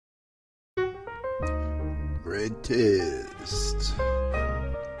Great taste.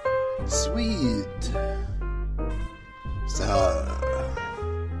 Sweet. Sour.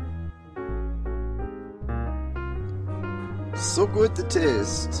 So good to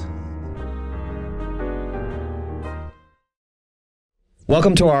taste.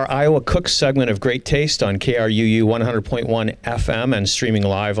 Welcome to our Iowa Cook segment of Great Taste on KRUU 100.1 FM and streaming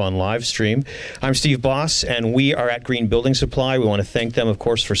live on Livestream. I'm Steve Boss, and we are at Green Building Supply. We want to thank them, of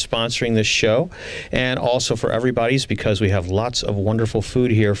course, for sponsoring this show, and also for everybody's, because we have lots of wonderful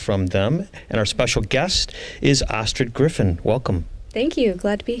food here from them. And our special guest is Astred Griffin. Welcome. Thank you.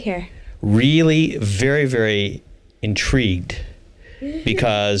 Glad to be here. Really very, very intrigued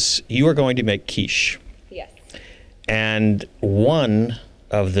because you are going to make quiche. And one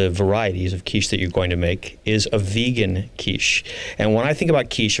of the varieties of quiche that you're going to make is a vegan quiche. And when I think about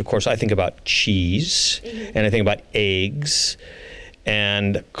quiche, of course, I think about cheese, and I think about eggs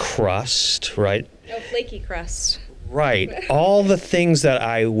and crust, right? Oh, flaky crust. Right. All the things that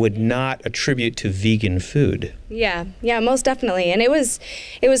I would not attribute to vegan food. Yeah, most definitely. And it was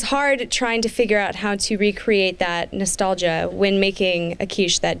hard trying to figure out how to recreate that nostalgia when making a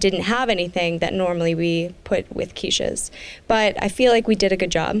quiche that didn't have anything that normally we put with quiches. But I feel like we did a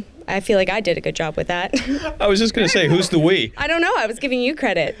good job. I feel like I did a good job with that. I was just going to say, who's the we? I don't know. I was giving you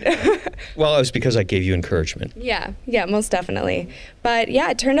credit. Well, it was because I gave you encouragement. Yeah, most definitely. But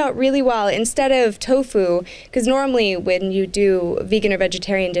yeah, it turned out really well. Instead of tofu, because normally when you do vegan or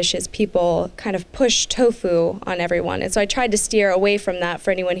vegetarian dishes, people kind of push tofu on everyone. And so I tried to steer away from that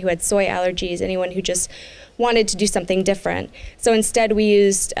for anyone who had soy allergies, anyone who just wanted to do something different. So instead we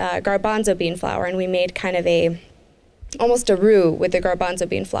used garbanzo bean flour, and we made kind of almost a roux with the garbanzo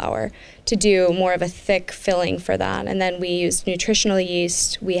bean flour to do more of a thick filling for that. And then we used nutritional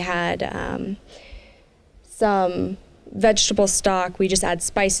yeast. We had some vegetable stock. We just add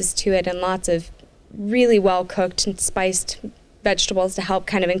spices to it and lots of really well cooked and spiced vegetables to help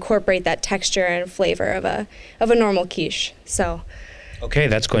kind of incorporate that texture and flavor of a normal quiche. So. Okay,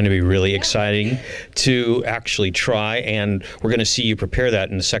 that's going to be really exciting to actually try, and we're going to see you prepare that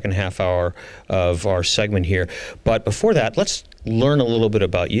in the second half hour of our segment here. But before that, let's learn a little bit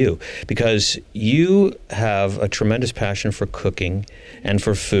about you, because you have a tremendous passion for cooking and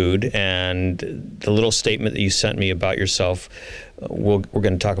for food, and the little statement that you sent me about yourself, we're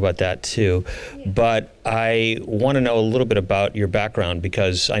going to talk about that too. But I want to know a little bit about your background,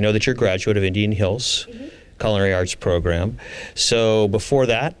 because I know that you're a graduate of Indian Hills Culinary Arts program. So before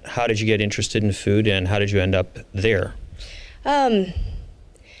that, how did you get interested in food, and how did you end up there?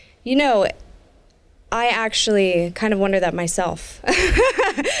 You know, I actually kind of wonder that myself.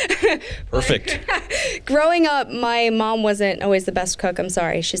 Perfect. Growing up, my mom wasn't always the best cook. I'm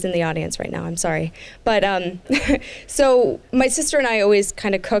sorry. She's in the audience right now. I'm sorry. But so my sister and I always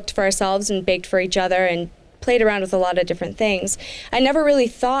kind of cooked for ourselves and baked for each other and played around with a lot of different things. I never really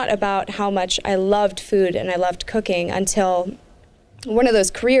thought about how much I loved food and I loved cooking until one of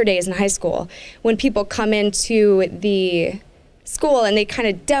those career days in high school, when people come into the school and they kind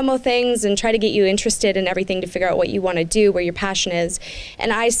of demo things and try to get you interested in everything to figure out what you want to do, where your passion is.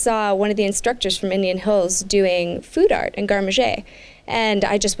 And I saw one of the instructors from Indian Hills doing food art and garde-manger. And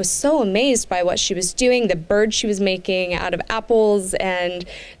I just was so amazed by what she was doing, the bird she was making out of apples and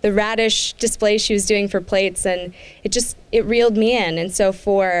the radish display she was doing for plates, and it reeled me in. And so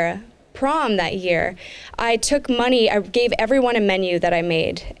for prom that year, I took money, I gave everyone a menu that I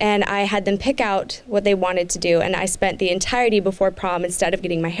made, and I had them pick out what they wanted to do, and I spent the entirety before prom, instead of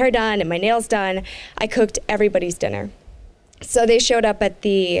getting my hair done and my nails done, I cooked everybody's dinner. So they showed up at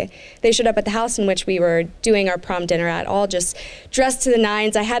the house in which we were doing our prom dinner at, all just dressed to the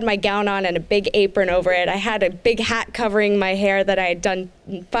nines. I had my gown on and a big apron over it. I had a big hat covering my hair that I had done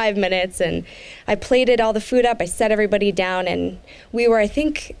in 5 minutes, and I plated all the food up. I set everybody down, and we were, I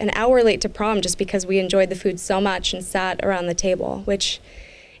think, an hour late to prom just because we enjoyed the food so much and sat around the table, which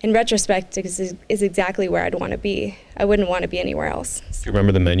in retrospect is exactly where I'd want to be. I wouldn't want to be anywhere else. Do you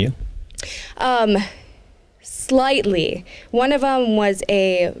remember the menu? Slightly. One of them was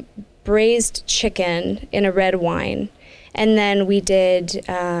a braised chicken in a red wine, and then we did Is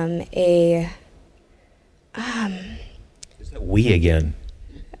that we again?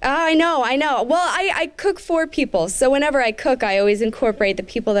 I know. Well, I cook for people, so whenever I cook, I always incorporate the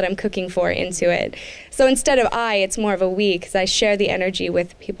people that I'm cooking for into it. So instead of I, it's more of a we, because I share the energy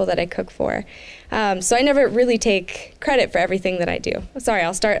with people that I cook for. So I never really take credit for everything that I do. Sorry,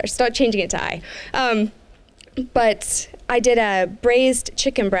 I'll start changing it to I. But I did a braised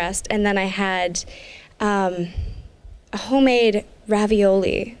chicken breast, and then I had a homemade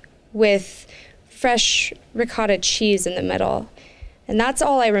ravioli with fresh ricotta cheese in the middle. And that's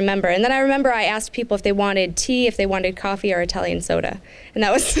all I remember. And then I remember I asked people if they wanted tea, if they wanted coffee, or Italian soda. And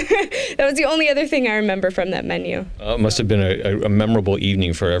that was that was the only other thing I remember from that menu. It must have been a memorable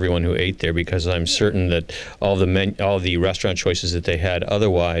evening for everyone who ate there, because I'm certain that all the restaurant choices that they had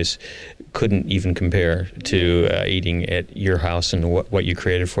otherwise couldn't even compare to eating at your house and what you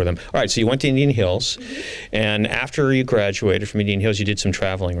created for them. All right, so you went to Indian Hills, and after you graduated from Indian Hills, you did some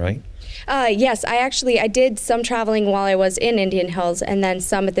traveling, right? Yes, I did some traveling while I was in Indian Hills, and then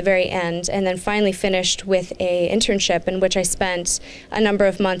some at the very end, and then finally finished with a internship in which I spent a number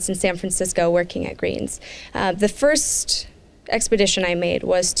of months in San Francisco working at Greens. The first expedition I made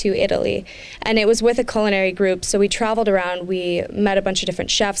was to Italy, and it was with a culinary group. So we traveled around, we met a bunch of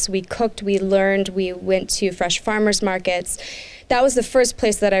different chefs, we cooked, we learned, we went to fresh farmers markets. That was the first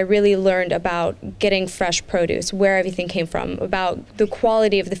place that I really learned about getting fresh produce, where everything came from, about the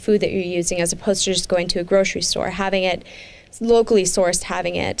quality of the food that you're using, as opposed to just going to a grocery store, having it locally sourced,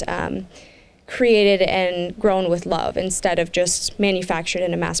 having it created and grown with love instead of just manufactured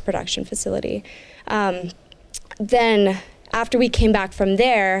in a mass production facility. Then after we came back from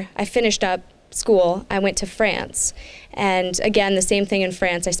there, I finished up school. I went to France. And again, the same thing in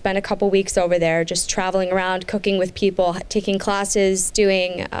France. I spent a couple weeks over there just traveling around, cooking with people, taking classes,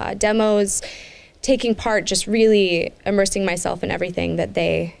 doing demos, taking part, just really immersing myself in everything that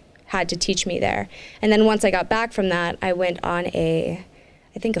they had to teach me there. And then once I got back from that, I went on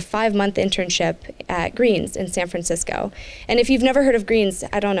I think a 5-month internship at Greens in San Francisco. And if you've never heard of Greens,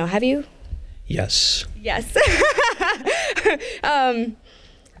 I don't know, have you? Yes. Yes.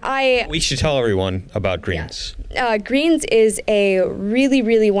 We should tell everyone about Greens. Yeah. Greens is a really,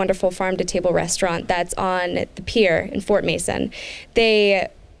 really wonderful farm-to-table restaurant that's on the pier in Fort Mason.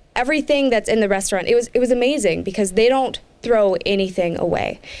 Everything that's in the restaurant, it was amazing because they don't throw anything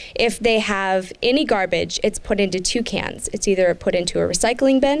away. If they have any garbage, it's put into 2 cans. It's either put into a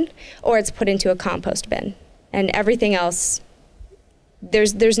recycling bin or it's put into a compost bin. And everything else,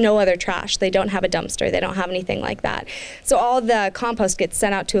 there's no other trash. They don't have a dumpster. They don't have anything like that. So all the compost gets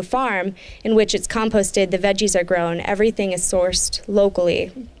sent out to a farm in which it's composted, the veggies are grown, everything is sourced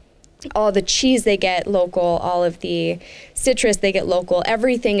locally. All the cheese they get local, all of the citrus they get local,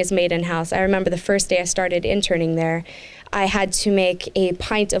 everything is made in-house. I remember the first day I started interning there, I had to make a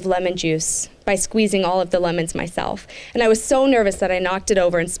pint of lemon juice by squeezing all of the lemons myself. And I was so nervous that I knocked it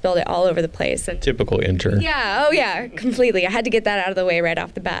over and spilled it all over the place. And typical intern. Yeah, oh yeah, completely. I had to get that out of the way right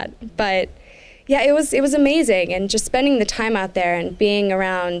off the bat. But yeah, it was amazing. And just spending the time out there and being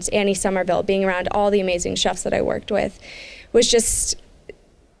around Annie Somerville, being around all the amazing chefs that I worked with, was just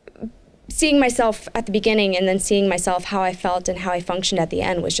seeing myself at the beginning and then seeing myself how I felt and how I functioned at the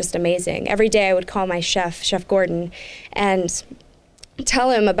end was just amazing. Every day I would call my chef, Chef Gordon, and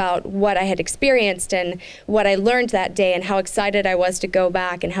tell him about what I had experienced and what I learned that day and how excited I was to go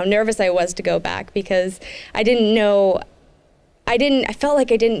back and how nervous I was to go back because I felt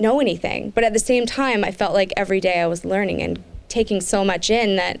like I didn't know anything. But at the same time, I felt like every day I was learning and taking so much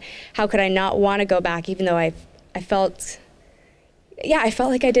in that how could I not want to go back even though I felt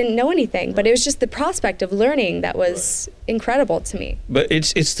like I didn't know anything, but it was just the prospect of learning that was incredible to me. But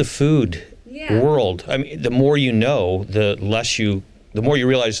it's the food world. I mean, the more you know, the more you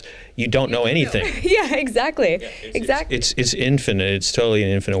realize you don't know anything. Yeah, exactly. Yeah, exactly. It's infinite. It's totally an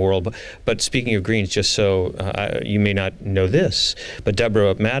infinite world. But speaking of Greens, just so you may not know this, but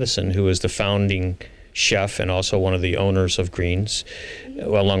Deborah Madison, who is the founding chef and also one of the owners of Greens,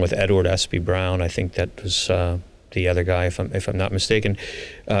 along with Edward Espy Brown, I think that was the other guy, if I'm not mistaken.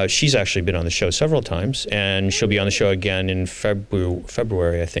 She's actually been on the show several times, and she'll be on the show again in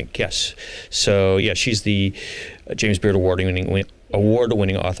February, I think. Yes. So yeah, she's the James Beard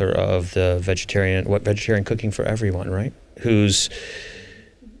award-winning author of the Vegetarian Cooking for Everyone, right? Whose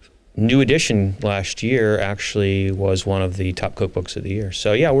new edition last year actually was one of the top cookbooks of the year.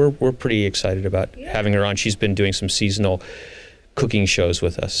 So yeah, we're pretty excited about having her on. She's been doing some seasonal cooking shows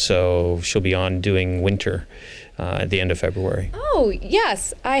with us, so she'll be on doing winter at the end of February. Oh,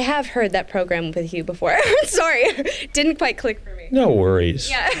 yes. I have heard that program with you before. Sorry. Didn't quite click for me. No worries.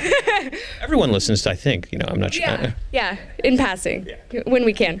 Yeah. Everyone listens, I think. I'm not sure. Yeah, in passing, when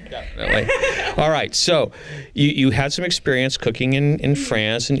we can. Definitely. All right. So you had some experience cooking in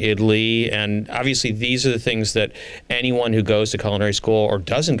France and Italy, and obviously these are the things that anyone who goes to culinary school or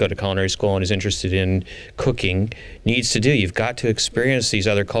doesn't go to culinary school and is interested in cooking needs to do. You've got to experience these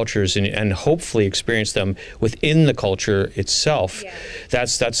other cultures and hopefully experience them within the culture itself. Yeah.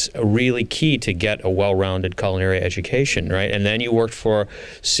 That's really key to get a well-rounded culinary education, right? And then you worked for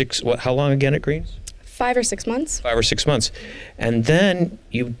how long again at Greens? 5 or 6 months. 5 or 6 months. And then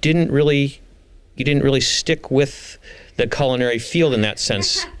you didn't really stick with the culinary field in that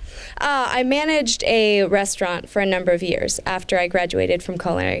sense? I managed a restaurant for a number of years after I graduated from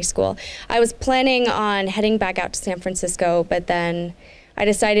culinary school. I was planning on heading back out to San Francisco, but then I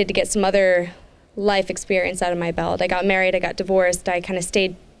decided to get some other life experience out of my belt. I got married, I got divorced, I kind of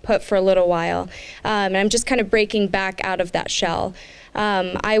stayed put for a little while, and I'm just kind of breaking back out of that shell.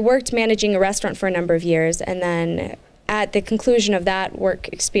 I worked managing a restaurant for a number of years, and then at the conclusion of that work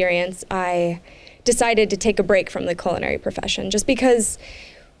experience, I decided to take a break from the culinary profession, just because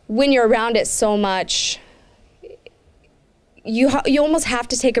when you're around it so much, you almost have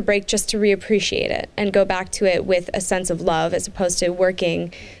to take a break just to reappreciate it and go back to it with a sense of love, as opposed to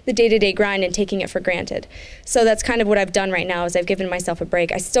working the day-to-day grind and taking it for granted. So that's kind of what I've done right now, is I've given myself a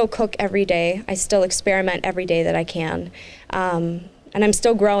break. I still cook every day. I still experiment every day that I can. And I'm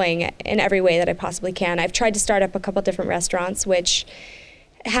still growing in every way that I possibly can. I've tried to start up a couple different restaurants, which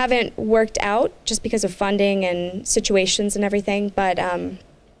haven't worked out just because of funding and situations and everything, but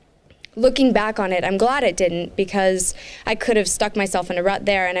looking back on it, I'm glad it didn't, because I could have stuck myself in a rut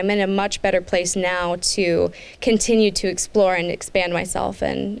there, and I'm in a much better place now to continue to explore and expand myself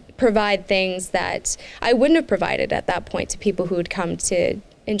and provide things that I wouldn't have provided at that point to people who would come to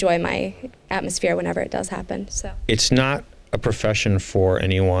enjoy my atmosphere whenever it does happen. So It's not a profession for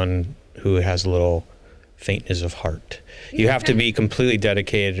anyone who has a little faintness of heart. You have to be completely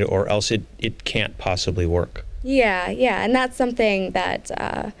dedicated, or else it can't possibly work. Yeah, and that's something that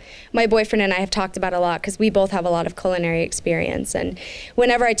my boyfriend and I have talked about a lot, because we both have a lot of culinary experience. And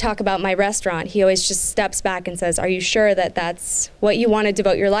whenever I talk about my restaurant, he always just steps back and says, "Are you sure that that's what you want to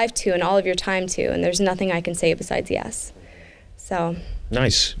devote your life to and all of your time to?" And there's nothing I can say besides yes. So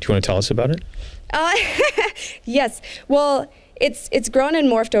Nice. Do you want to tell us about it? Yes. Well, it's grown and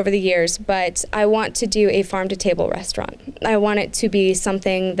morphed over the years, but I want to do a farm-to-table restaurant. I want it to be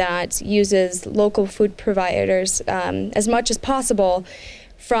something that uses local food providers as much as possible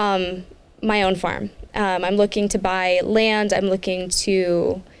from my own farm. I'm looking to buy land. I'm looking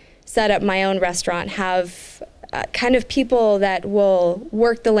to set up my own restaurant, have kind of people that will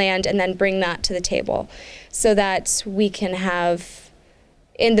work the land and then bring that to the table, so that we can have,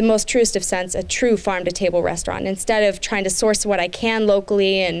 in the most truest of sense, a true farm-to-table restaurant, instead of trying to source what I can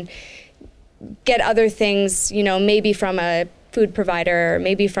locally and get other things, you know, maybe from a food provider or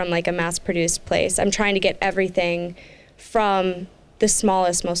maybe from like a mass-produced place. I'm trying to get everything from the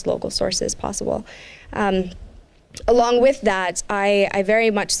smallest, most local sources possible. Along with that, I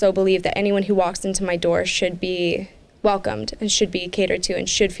very much so believe that anyone who walks into my door should be welcomed and should be catered to and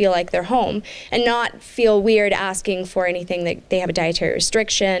should feel like they're home, and not feel weird asking for anything that they have a dietary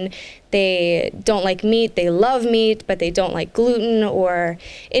restriction, they don't like meat, they love meat, but they don't like gluten, or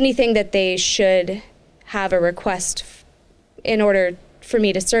anything that they should have a request in order for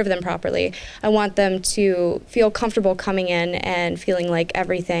me to serve them properly. I want them to feel comfortable coming in and feeling like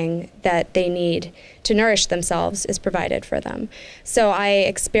everything that they need to nourish themselves is provided for them. So I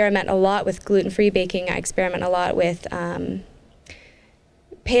experiment a lot with gluten-free baking. I experiment a lot with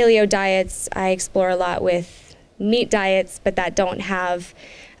paleo diets. I explore a lot with meat diets, but that don't have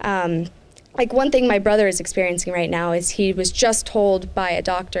like one thing my brother is experiencing right now is he was just told by a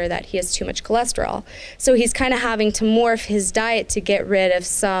doctor that he has too much cholesterol. So he's kind of having to morph his diet to get rid of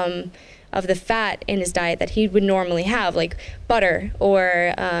some of the fat in his diet that he would normally have, like butter,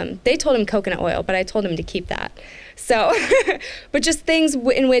 or they told him coconut oil, but I told him to keep that. So, but just things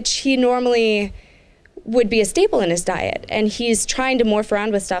in which he normally would be a staple in his diet, and he's trying to morph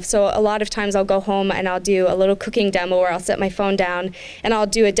around with stuff. So a lot of times I'll go home and I'll do a little cooking demo, or I'll set my phone down and I'll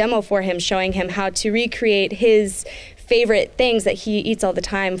do a demo for him, showing him how to recreate his favorite things that he eats all the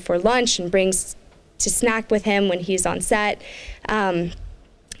time for lunch and brings to snack with him when he's on set.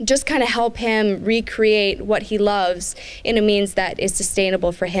 Just kind of help him recreate what he loves in a means that is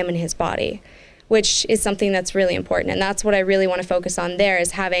sustainable for him and his body, which is something that's really important. And that's what I really want to focus on there,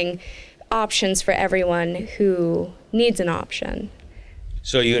 is having options for everyone who needs an option.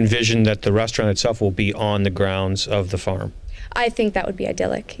 So you envision that the restaurant itself will be on the grounds of the farm? I think that would be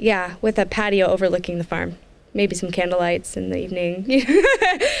idyllic, yeah, with a patio overlooking the farm. Maybe some candlelights in the evening.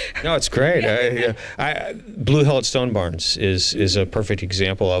 No, it's great. Blue Hill at Stone Barns is a perfect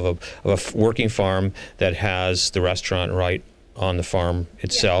example of a working farm that has the restaurant right on the farm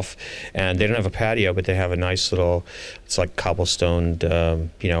itself. Yeah. And they don't have a patio, but they have a nice little, it's like cobblestoned,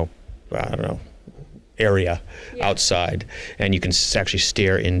 you know, I don't know, area outside, and you can actually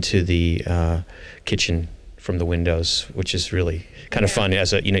stare into the kitchen from the windows, which is really kind of fun.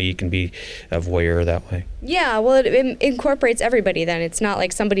 As a, you know, you can be a voyeur that way. Yeah, well, it incorporates everybody. Then it's not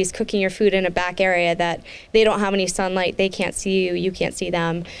like somebody's cooking your food in a back area that they don't have any sunlight, they can't see you, you can't see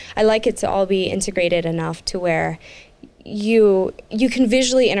them. I like it to all be integrated enough to where you can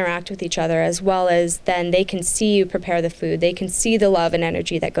visually interact with each other, as well as then they can see you prepare the food. They can see the love and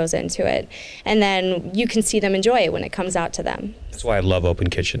energy that goes into it, and then you can see them enjoy it when it comes out to them. That's why I love open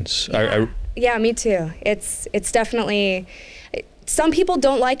kitchens. Yeah, me too. It's definitely, some people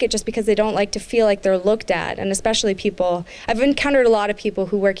don't like it just because they don't like to feel like they're looked at, and especially people, I've encountered a lot of people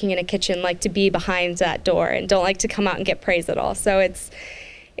who working in a kitchen like to be behind that door and don't like to come out and get praise at all. So it's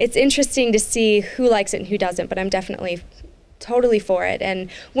interesting to see who likes it and who doesn't, but I'm definitely totally for it.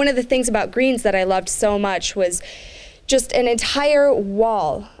 And one of the things about Greens that I loved so much was just an entire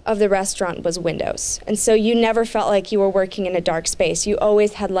wall of the restaurant was windows. And so you never felt like you were working in a dark space. You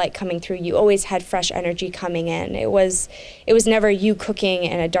always had light coming through. You always had fresh energy coming in. It was never you cooking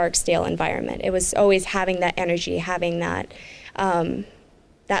in a dark, stale environment. It was always having that energy, having that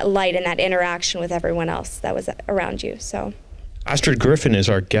that light and that interaction with everyone else that was around you. So. Astred Griffin is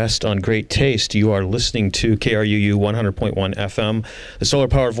our guest on Great Taste. You are listening to KRUU 100.1 FM, the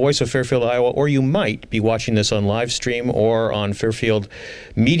solar-powered voice of Fairfield, Iowa, or you might be watching this on Livestream or on Fairfield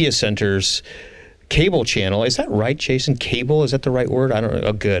Media Center's cable channel. Is that right, Jason? Cable? Is that the right word? I don't know.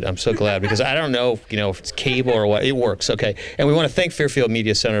 Oh, good. I'm so glad, because I don't know, if it's cable or what. It works. Okay. And we want to thank Fairfield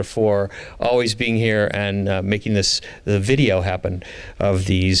Media Center for always being here and making the video happen of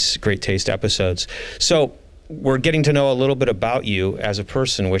these Great Taste episodes. So, we're getting to know a little bit about you as a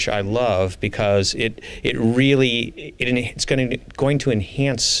person, which I love, because it's going to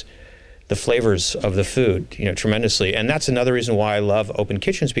enhance the flavors of the food, tremendously. And that's another reason why I love open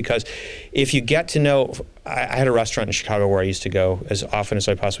kitchens, because if you get to know, I had a restaurant in Chicago where I used to go as often as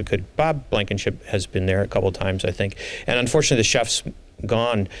I possibly could. Bob Blankenship has been there a couple of times, I think. And unfortunately, the chef's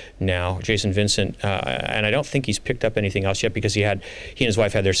gone now, Jason Vincent, and I don't think he's picked up anything else yet, because he and his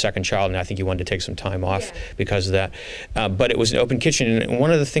wife had their second child, and I think he wanted to take some time off because of that. But it was an open kitchen, and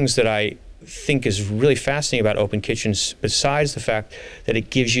one of the things that I think is really fascinating about open kitchens, besides the fact that it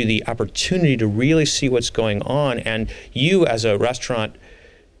gives you the opportunity to really see what's going on, and you as a restaurant,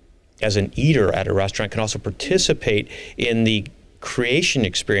 as an eater at a restaurant, can also participate in the creation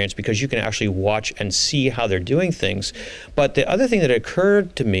experience, because you can actually watch and see how they're doing things. But the other thing that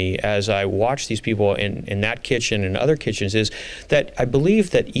occurred to me as I watched these people in that kitchen and other kitchens is that I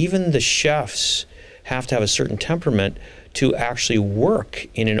believe that even the chefs have to have a certain temperament to actually work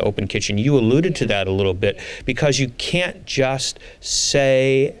in an open kitchen. You alluded to that a little bit, because you can't just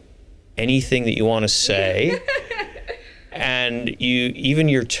say anything that you want to say, and even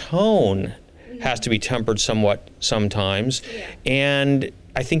your tone has to be tempered somewhat sometimes. And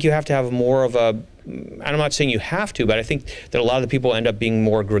I think you have to have more of a, I'm not saying you have to, but I think that a lot of the people end up being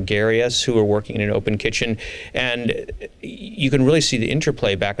more gregarious who are working in an open kitchen, and you can really see the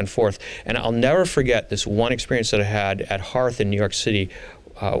interplay back and forth. And I'll never forget this one experience that I had at Hearth in New York City,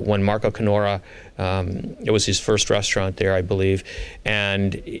 when Marco Canora, it was his first restaurant there, I believe,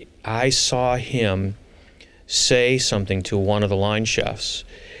 and I saw him say something to one of the line chefs.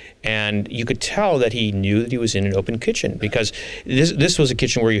 And you could tell that he knew that he was in an open kitchen, because this was a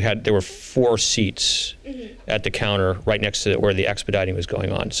kitchen where there were 4 seats at the counter right next to where the expediting was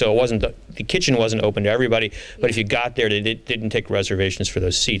going on. So it wasn't the kitchen wasn't open to everybody, but if you got there, they didn't take reservations for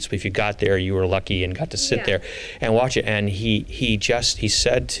those seats. But if you got there, you were lucky and got to sit there and watch it. And he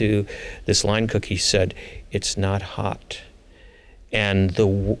said to this line cook, he said, "It's not hot," and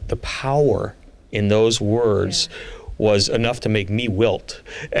the power in those words was enough to make me wilt.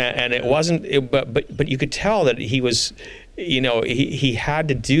 And it wasn't, but you could tell that he was, he had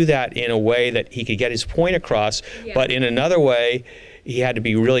to do that in a way that he could get his point across, but in another way, he had to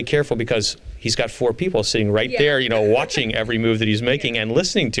be really careful, because he's got 4 people sitting right there, watching every move that he's making and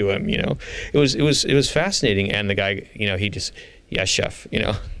listening to him. It was fascinating. And the guy, he just, yes, chef,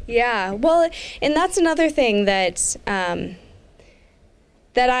 Yeah, well, and that's another thing that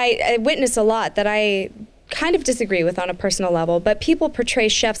that I witness a lot, that I kind of disagree with on a personal level, but people portray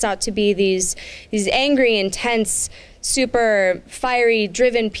chefs out to be these angry, intense, super fiery,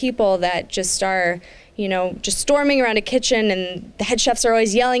 driven people that just are, just storming around a kitchen, and the head chefs are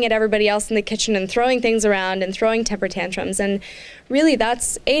always yelling at everybody else in the kitchen and throwing things around and throwing temper tantrums. And really,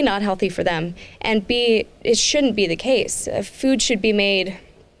 that's A, not healthy for them, and B, it shouldn't be the case. Food should be made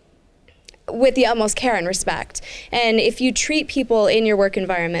with the utmost care and respect. And if you treat people in your work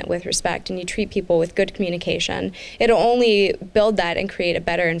environment with respect, and you treat people with good communication, it'll only build that and create a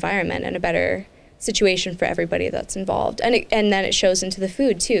better environment and a better situation for everybody that's involved. And then it shows into the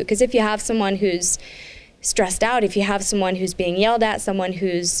food too, because if you have someone who's stressed out, if you have someone who's being yelled at, someone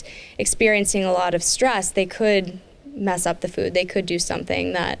who's experiencing a lot of stress, they could mess up the food. They could do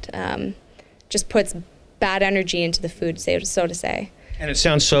something that just puts bad energy into the food, so to say. And it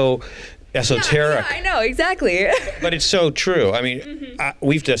sounds so esoteric. Yeah, I know, exactly. But it's so true. I mean,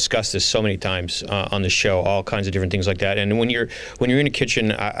 we've discussed this so many times on the show, all kinds of different things like that. And when you're in a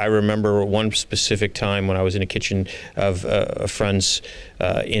kitchen, I remember one specific time when I was in a kitchen of a friend's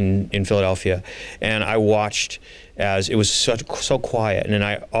in Philadelphia, and I watched as it was so quiet. And then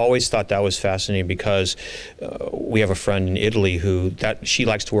I always thought that was fascinating because we have a friend in Italy she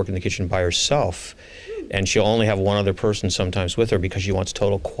likes to work in the kitchen by herself. And she'll only have one other person sometimes with her because she wants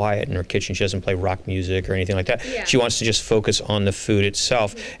total quiet in her kitchen. She doesn't play rock music or anything like that. Yeah. She wants to just focus on the food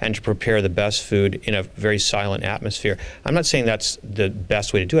itself and to prepare the best food in a very silent atmosphere. I'm not saying that's the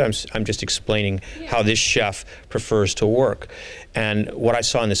best way to do it. I'm just explaining how this chef prefers to work. And what I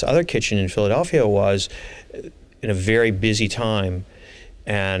saw in this other kitchen in Philadelphia was in a very busy time,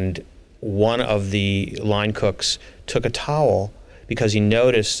 and one of the line cooks took a towel because he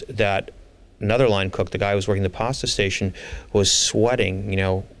noticed that another line cook, the guy who was working the pasta station, was sweating,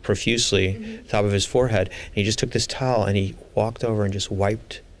 profusely, top of his forehead. And he just took this towel and he walked over and just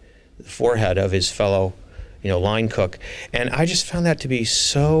wiped the forehead of his fellow, line cook. And I just found that to be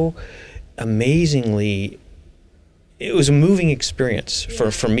so amazingly, it was a moving experience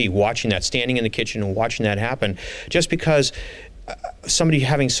for me, watching that, standing in the kitchen and watching that happen, just because somebody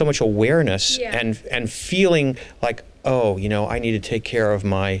having so much awareness and feeling like, oh, I need to take care of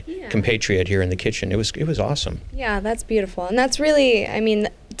my compatriot here in the kitchen. It was awesome. Yeah, that's beautiful. And that's really,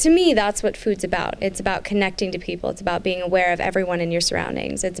 to me, that's what food's about. It's about connecting to people. It's about being aware of everyone in your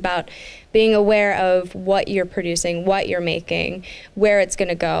surroundings. It's about being aware of what you're producing, what you're making, where it's going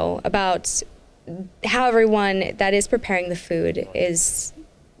to go, about how everyone that is preparing the food is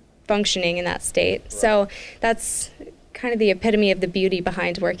functioning in that state. So that's kind of the epitome of the beauty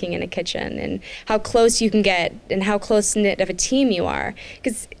behind working in a kitchen, and how close you can get and how close-knit of a team you are.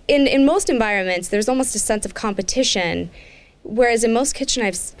 Because in most environments, there's almost a sense of competition, whereas in most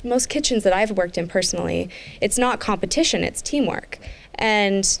kitchens that I've worked in personally, it's not competition, it's teamwork.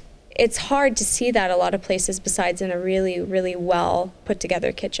 And it's hard to see that a lot of places besides in a really, really well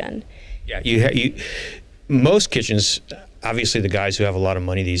put-together kitchen. Yeah, most kitchens, obviously the guys who have a lot of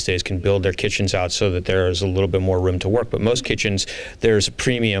money these days can build their kitchens out so that there is a little bit more room to work. But most kitchens, there's a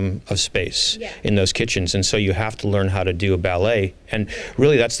premium of space in those kitchens. And so you have to learn how to do a ballet. And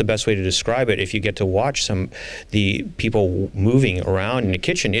really that's the best way to describe it. If you get to watch the people moving around in the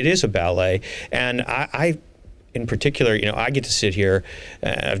kitchen, it is a ballet. And I in particular, I get to sit here,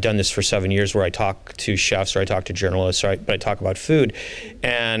 I've done this for 7 years, where I talk to chefs or I talk to journalists, but I talk about food.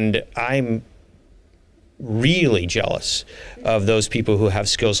 And I'm really jealous of those people who have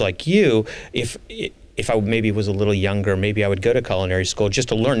skills like you. If I maybe was a little younger, maybe I would go to culinary school just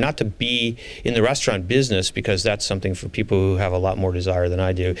to learn, not to be in the restaurant business, because that's something for people who have a lot more desire than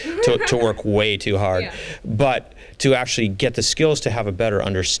I do, to work way too hard, but to actually get the skills to have a better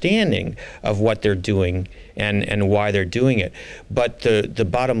understanding of what they're doing and why they're doing it. But the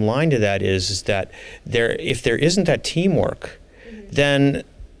bottom line to that is that if there isn't that teamwork, then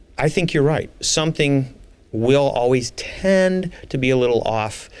I think you're right. Something will always tend to be a little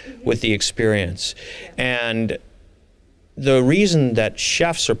off with the experience. And the reason that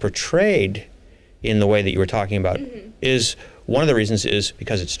chefs are portrayed in the way that you were talking about is, one of the reasons is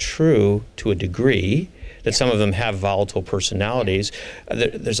because it's true to a degree that some of them have volatile personalities.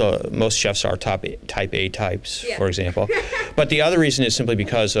 Most chefs are type A types, for example. But the other reason is simply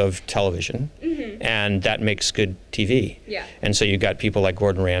because of television, and that makes good TV. And so you've got people like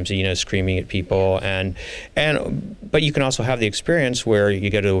Gordon Ramsay, screaming at people, but you can also have the experience where you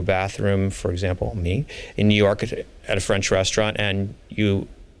go to a bathroom, for example, me, in New York at a French restaurant, and you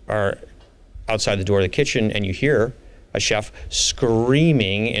are outside the door of the kitchen and you hear a chef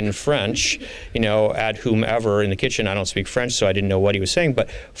screaming in French, at whomever in the kitchen. I don't speak French, so I didn't know what he was saying. But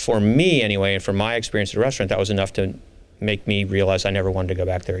for me, anyway, and from my experience at the restaurant, that was enough to make me realize I never wanted to go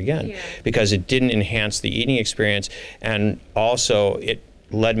back there again, because it didn't enhance the eating experience, and also it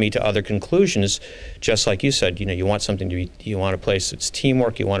led me to other conclusions. Just like you said, you want something to be, you want a place that's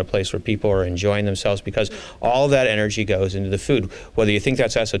teamwork, you want a place where people are enjoying themselves, because all of that energy goes into the food. Whether you think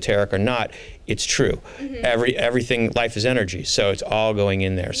that's esoteric or not, it's true. Everything, life is energy, so it's all going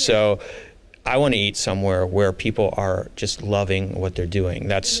in there. So I want to eat somewhere where people are just loving what they're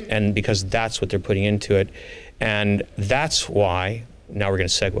doing. And because that's what they're putting into it. And that's why, now we're going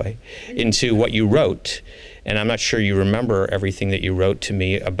to segue into what you wrote. And I'm not sure you remember everything that you wrote to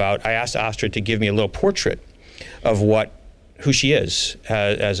me about. I asked Astrid to give me a little portrait of who she is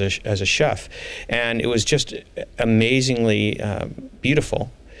as a chef. And it was just amazingly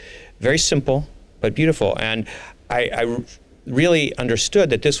beautiful. Very simple, but beautiful. And I really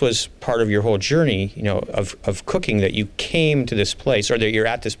understood that this was part of your whole journey, you know, of cooking, that you came to this place, or that you're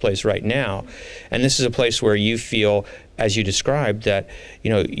at this place right now. And this is a place where you feel, as you described, that,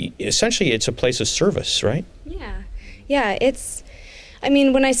 you know, essentially it's a place of service, right? Yeah. Yeah, I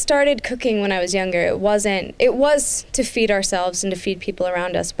mean, when I started cooking when I was younger, it was to feed ourselves and to feed people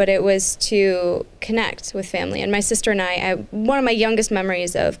around us, but it was to connect with family. And my sister and I, one of my youngest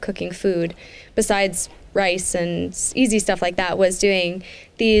memories of cooking food, besides rice and easy stuff like that, was doing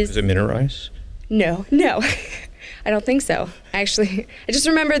these. Is it minute rice? No. I don't think so. Actually, I just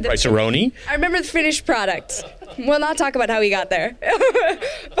remember the rice-a-roni? I remember the finished product. We'll not talk about how we got there.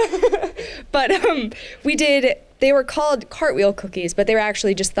 But they were called cartwheel cookies, but they were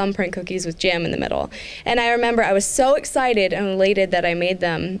actually just thumbprint cookies with jam in the middle. And I remember I was so excited and elated that I made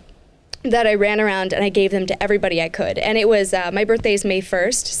them, that I ran around and I gave them to everybody I could. And it was, my birthday is May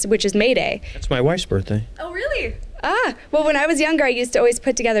 1st, which is May Day. That's my wife's birthday. Oh, really? Well, when I was younger, I used to always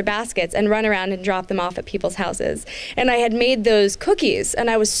put together baskets and run around and drop them off at people's houses. And I had made those cookies, and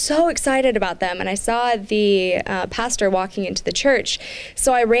I was so excited about them. And I saw the pastor walking into the church.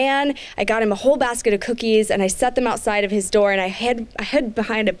 So I ran, I got him a whole basket of cookies, and I set them outside of his door, and I hid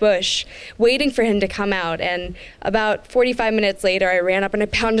behind a bush, waiting for him to come out. And about 45 minutes later, I ran up and I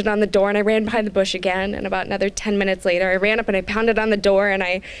pounded on the door, and I ran behind the bush again. And about another 10 minutes later, I ran up and I pounded on the door, and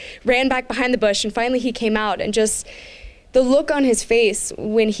I ran back behind the bush. And finally, he came out, and just the look on his face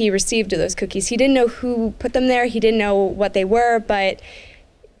when he received those cookies, he didn't know who put them there, he didn't know what they were, but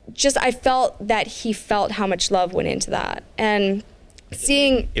just I felt that he felt how much love went into that. And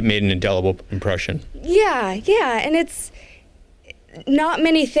seeing... It made an indelible impression. Yeah, and it's... Not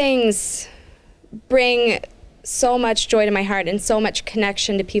many things bring so much joy to my heart and so much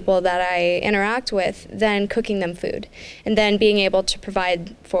connection to people that I interact with than cooking them food and then being able to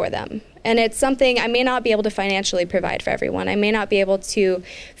provide for them. And it's something I may not be able to financially provide for everyone. I may not be able to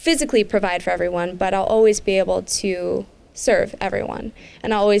physically provide for everyone, but I'll always be able to serve everyone.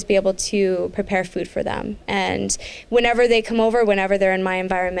 And I'll always be able to prepare food for them. And whenever they come over, whenever they're in my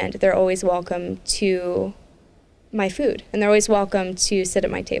environment, they're always welcome to my food. And they're always welcome to sit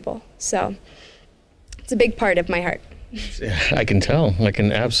at my table. So it's a big part of my heart. I can tell. I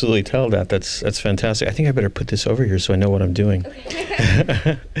can absolutely tell that. That's fantastic. I think I better put this over here so I know what I'm doing.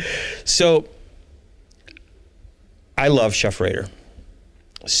 Okay. So, I love Chef Rader.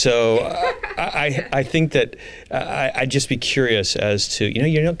 So, I think that I'd just be curious as to, you know,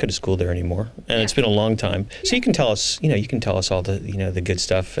 you're not going to school there anymore, and it's been a long time. So you can tell us, you know, all the, you know, the good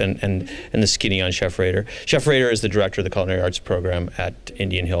stuff and the skinny on Chef Rader. Chef Rader is the director of the Culinary Arts program at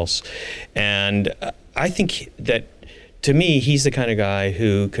Indian Hills, and I think that, to me, he's the kind of guy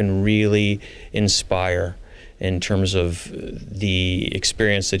who can really inspire in terms of the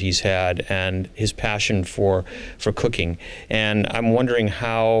experience that he's had and his passion for cooking. And I'm wondering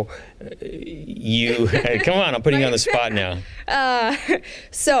how you... Come on, I'm putting you on the spot now.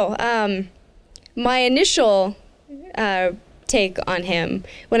 My initial take on him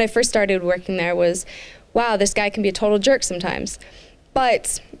when I first started working there was, wow, this guy can be a total jerk sometimes.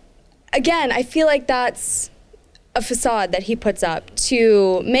 But again, I feel like that's a facade that he puts up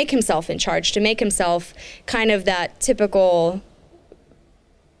to make himself in charge, to make himself kind of that typical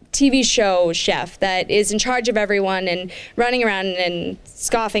TV show chef that is in charge of everyone and running around and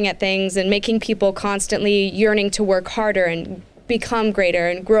scoffing at things and making people constantly yearning to work harder and become greater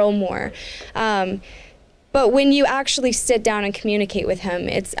and grow more. But when you actually sit down and communicate with him,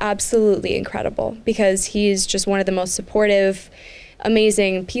 it's absolutely incredible because he's just one of the most supportive,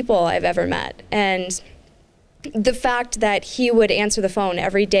 amazing people I've ever met. And the fact that he would answer the phone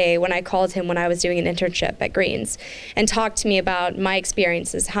every day when I called him when I was doing an internship at Green's and talk to me about my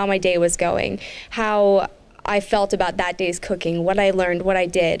experiences, how my day was going, how I felt about that day's cooking, what I learned, what I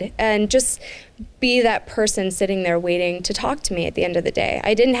did, and just be that person sitting there waiting to talk to me at the end of the day.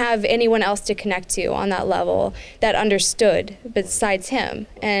 I didn't have anyone else to connect to on that level that understood besides him.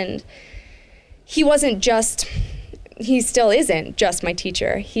 And he wasn't just, he still isn't just my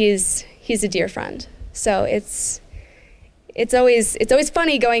teacher. He's a dear friend. So it's always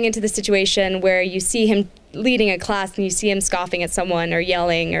funny going into the situation where you see him leading a class and you see him scoffing at someone or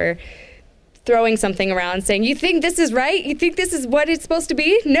yelling or throwing something around saying, you think this is right? You think this is what it's supposed to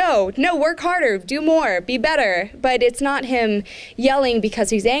be? No, work harder, do more, be better. But it's not him yelling because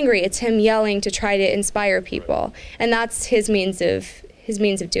he's angry. It's him yelling to try to inspire people. And that's his means of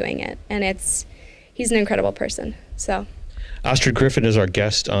doing it. And he's an incredible person. So Astred Griffin is our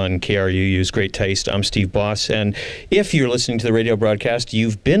guest on KRUU's Great Taste. I'm Steve Boss, and if you're listening to the radio broadcast,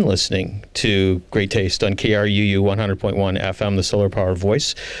 you've been listening to Great Taste on KRUU 100.1 FM, the solar power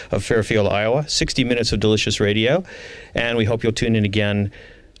voice of Fairfield, Iowa. 60 minutes of delicious radio, and we hope you'll tune in again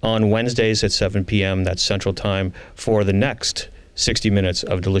on Wednesdays at 7 p.m. That's Central Time for the next 60 minutes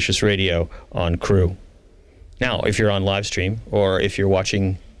of delicious radio on KRUU. Now, if you're on Livestream or if you're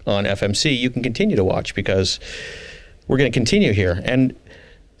watching on FMC, you can continue to watch because we're going to continue here. And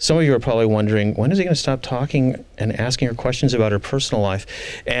some of you are probably wondering, when is he going to stop talking and asking her questions about her personal life?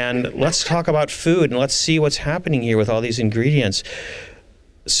 And let's talk about food and let's see what's happening here with all these ingredients.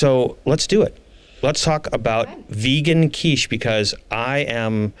 So let's do it. Let's talk about vegan quiche because I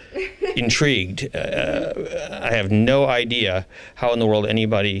am intrigued. I have no idea how in the world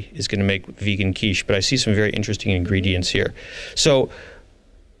anybody is going to make vegan quiche, but I see some very interesting ingredients here. So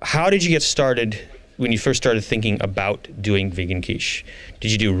how did you get started when you first started thinking about doing vegan quiche?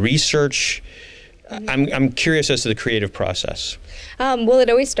 Did you do research? I'm curious as to the creative process. Well, it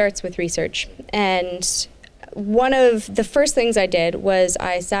always starts with research. And one of the first things I did was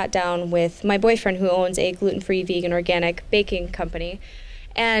I sat down with my boyfriend who owns a gluten-free, vegan, organic baking company.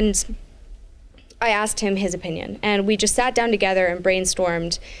 And I asked him his opinion. And we just sat down together and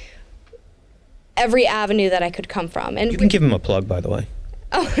brainstormed every avenue that I could come from. And you can give him a plug, by the way.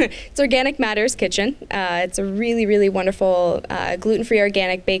 Oh, it's Organic Matters Kitchen. It's a really, really wonderful gluten-free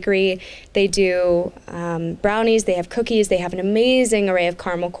organic bakery. They do brownies, they have cookies, they have an amazing array of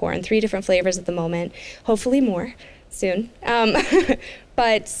caramel corn, 3 different flavors at the moment, hopefully more soon.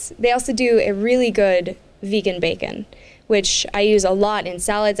 But they also do a really good vegan bacon, which I use a lot in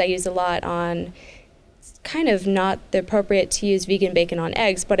salads. I use a lot on, it's kind of not the appropriate to use vegan bacon on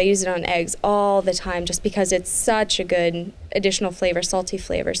eggs, but I use it on eggs all the time just because it's such a good additional flavor, salty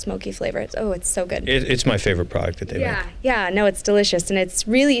flavor, smoky flavor. It's so good. It's my favorite product that they make. Yeah, no, it's delicious, and it's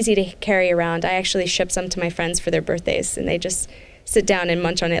really easy to carry around. I actually ship some to my friends for their birthdays, and they just sit down and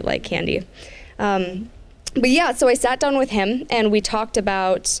munch on it like candy. But yeah, so I sat down with him, and we talked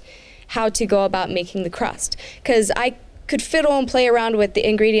about how to go about making the crust, because I could fiddle and play around with the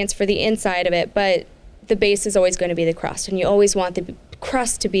ingredients for the inside of it, but the base is always going to be the crust, and you always want the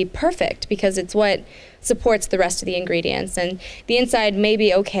crust to be perfect because it's what supports the rest of the ingredients. And the inside may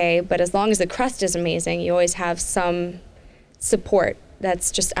be okay, but as long as the crust is amazing, you always have some support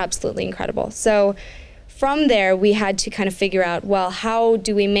that's just absolutely incredible. So from there, we had to kind of figure out, well, how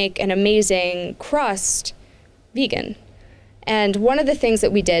do we make an amazing crust vegan? And one of the things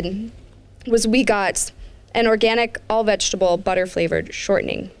that we did was we got an organic all-vegetable butter-flavored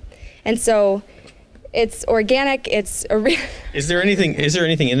shortening. And so it's organic. It's Is there anything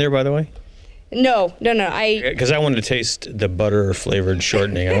in there, by the way? No. Because I wanted to taste the butter flavored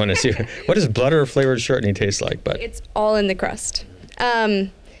shortening. I want to see what does butter flavored shortening taste like. But it's all in the crust.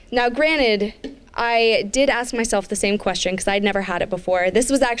 Now, granted, I did ask myself the same question because I'd never had it before. This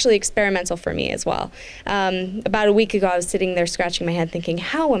was actually experimental for me as well. About a week ago, I was sitting there scratching my head, thinking,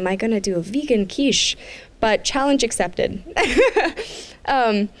 "How am I going to do a vegan quiche?" But challenge accepted.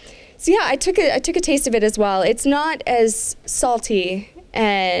 So yeah, I took a taste of it as well. It's not as salty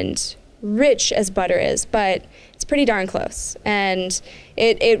and rich as butter is, but it's pretty darn close. And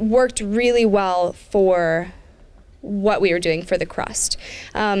it worked really well for what we were doing for the crust.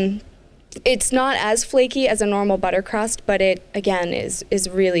 It's not as flaky as a normal butter crust, but it, again, is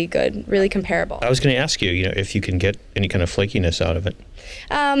really good, really comparable. I was going to ask you, if you can get any kind of flakiness out of it.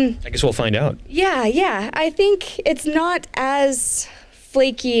 I guess we'll find out. Yeah. I think it's not as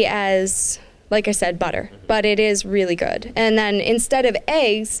flaky as, like I said, butter, but it is really good. And then instead of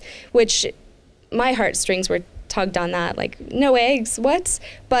eggs, which my heartstrings were tugged on that, like, no eggs, what?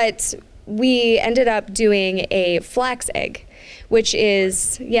 But we ended up doing a flax egg, which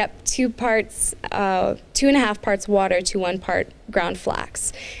is, 2.5 parts water to 1 part ground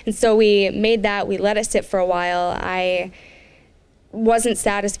flax. And so we made that, we let it sit for a while. I wasn't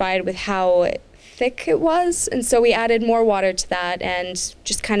satisfied with how thick it was, and so we added more water to that and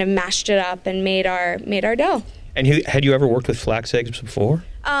just kind of mashed it up and made our dough. And had you ever worked with flax eggs before?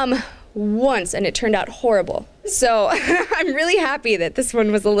 Once, and it turned out horrible. So I'm really happy that this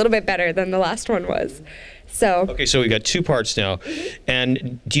one was a little bit better than the last one was. So okay, so we got 2 parts now.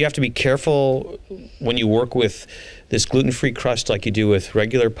 And do you have to be careful when you work with this gluten-free crust like you do with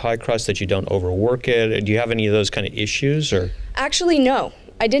regular pie crust that you don't overwork it? Do you have any of those kind of issues? Or actually, no.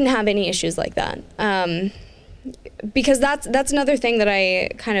 I didn't have any issues like that, because that's another thing that I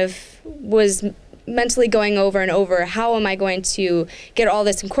kind of was mentally going over and over. How am I going to get all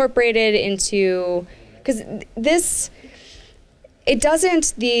this incorporated into, because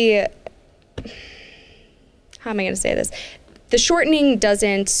how am I going to say this? The shortening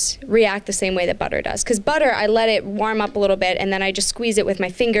doesn't react the same way that butter does. Because butter, I let it warm up a little bit, and then I just squeeze it with my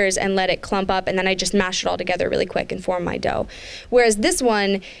fingers and let it clump up, and then I just mash it all together really quick and form my dough. Whereas this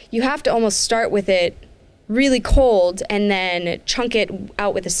one, you have to almost start with it really cold and then chunk it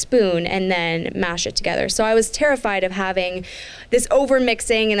out with a spoon and then mash it together. So I was terrified of having this over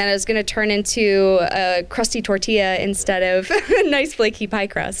mixing, and then it was going to turn into a crusty tortilla instead of a nice flaky pie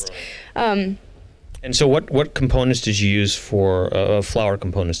crust. And so what components did you use for, flour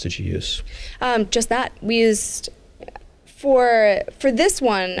components did you use? Just that. We used, for this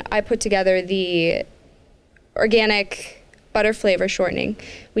one, I put together the organic butter flavor shortening.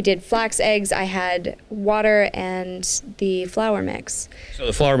 We did flax eggs, I had water, and the flour mix. So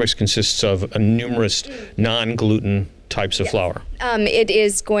the flour mix consists of numerous non-gluten types of flour. It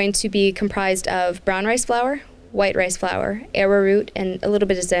is going to be comprised of brown rice flour, white rice flour, arrowroot, and a little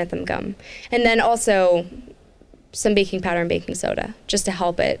bit of xanthan gum. And then also some baking powder and baking soda, just to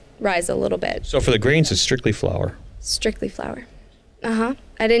help it rise a little bit. So for the grains, it's strictly flour? Strictly flour.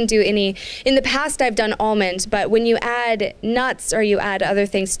 I didn't do any. In the past, I've done almond, but when you add nuts or you add other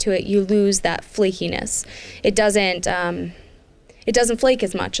things to it, you lose that flakiness. It doesn't flake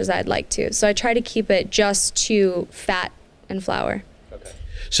as much as I'd like to. So I try to keep it just to fat and flour. Okay.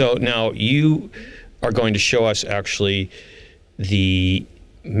 So now you are going to show us actually the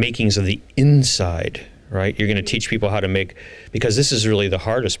makings of the inside, right? You're going to teach people how to make, because this is really the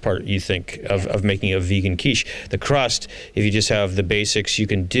hardest part, you think, of making a vegan quiche. The crust, if you just have the basics, you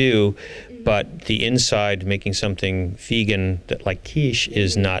can do, but the inside, making something vegan that, like quiche,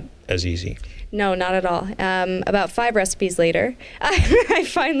 is not as easy. No, not at all. About 5 recipes later, I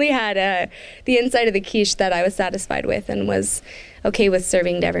finally had the inside of the quiche that I was satisfied with and was okay with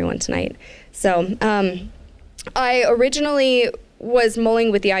serving to everyone tonight. So I originally was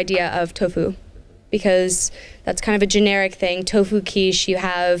mulling with the idea of tofu, because that's kind of a generic thing. Tofu quiche, you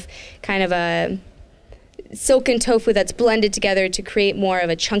have kind of a silken tofu that's blended together to create more of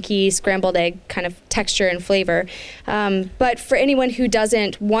a chunky scrambled egg kind of texture and flavor. But for anyone who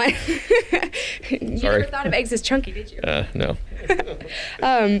doesn't want... You never thought of eggs as chunky, did you? No.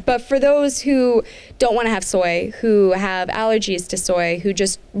 But for those who don't want to have soy, who have allergies to soy, who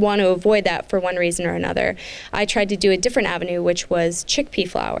just want to avoid that for one reason or another, I tried to do a different avenue, which was chickpea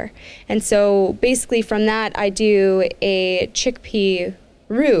flour. And so basically from that, I do a chickpea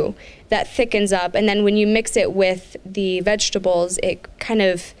roux that thickens up, and then when you mix it with the vegetables, it kind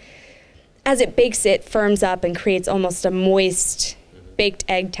of, as it bakes, it firms up and creates almost a moist baked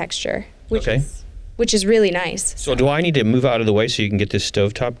egg texture, which is really nice. So do I need to move out of the way so you can get this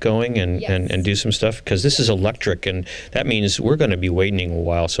stovetop going and, Yes. and do some stuff? Because this is electric, and that means we're going to be waiting a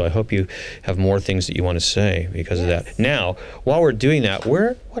while, so I hope you have more things that you want to say because of that. Now, while we're doing that,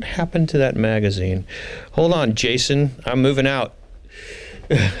 what happened to that magazine? Hold on, Jason, I'm moving out.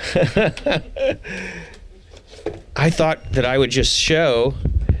 I thought that I would just show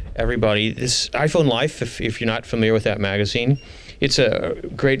everybody this iPhone Life, if you're not familiar with that magazine. It's a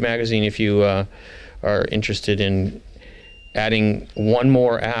great magazine if you are interested in adding one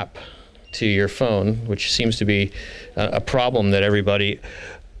more app to your phone, which seems to be a problem that everybody...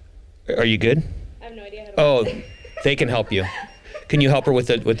 Are you good? I have no idea how to... Oh, they can help you. Can you help her with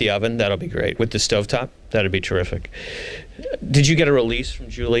the oven? That'll be great. With the stovetop? That'd be terrific. Did you get a release from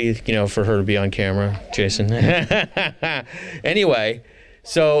Julie, for her to be on camera, Jason? Anyway,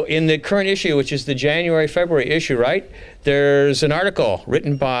 so in the current issue, which is the January-February issue, right? There's an article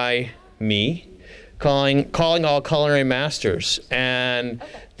written by me calling all culinary masters. And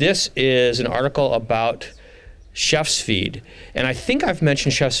this is an article about Chef's Feed. And I think I've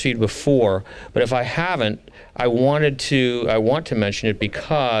mentioned Chef's Feed before, but if I haven't, I want to mention it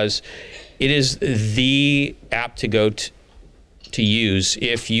because it is the app to go to use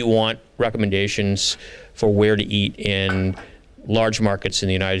if you want recommendations for where to eat in large markets in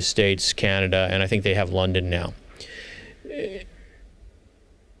the United States, Canada, and I think they have London now.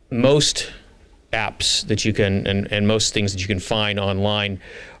 Most apps that you can, and most things that you can find online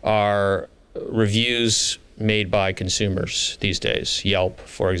are reviews made by consumers these days. Yelp,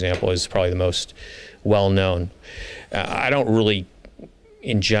 for example, is probably the most well-known. I don't really,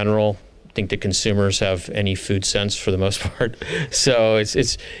 in general, think that consumers have any food sense for the most part. So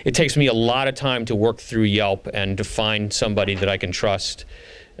it takes me a lot of time to work through Yelp and to find somebody that I can trust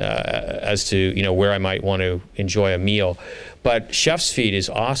as to where I might want to enjoy a meal. But Chef's Feed is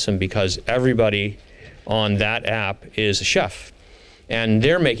awesome because everybody on that app is a chef. and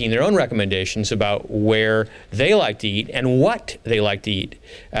they're making their own recommendations about where they like to eat and what they like to eat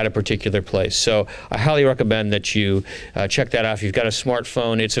at a particular place. So I highly recommend that you check that out. If you've got a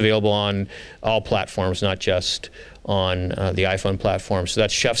smartphone, it's available on all platforms, not just on the iPhone platform. So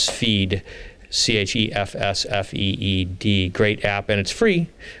that's Chef's Feed, CHEFSFEED. Great app, and it's free,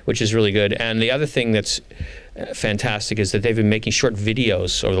 which is really good. And the other thing that's fantastic is that they've been making short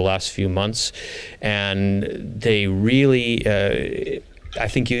videos over the last few months, and they really, I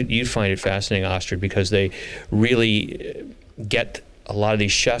think you'd find it fascinating, Astrid, because they really get a lot of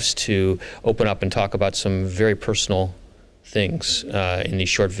these chefs to open up and talk about some very personal things in these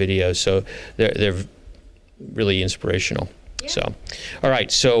short videos. So they're really inspirational. Yeah. So, all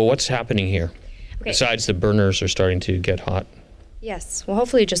right, so what's happening here? Okay. Besides the burners are starting to get hot. Yes, well,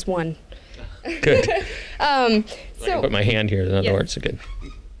 hopefully just one. Good. I can put my hand here, in other words. Good.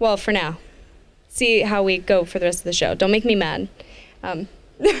 Well, for now. See how we go for the rest of the show. Don't make me mad. I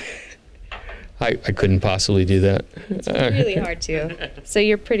couldn't possibly do that. It's really hard to. So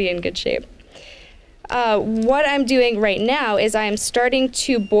you're pretty in good shape. What I'm doing right now is I'm starting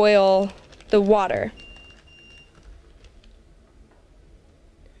to boil the water.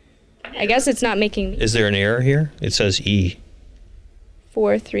 I guess it's not making... Is there an error here? It says E.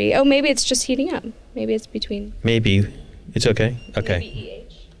 4, 3. Oh, maybe it's just heating up. Maybe it's between... Maybe. It's okay. Okay. Maybe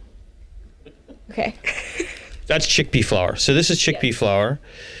EH. Okay. That's chickpea flour. So this is chickpea flour.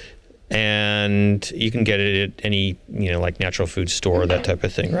 And you can get it at any, like natural food store, that type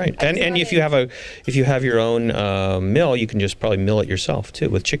of thing, right? And if you have your own mill, you can just probably mill it yourself too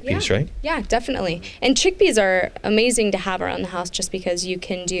with chickpeas, right? Yeah, definitely. And chickpeas are amazing to have around the house just because you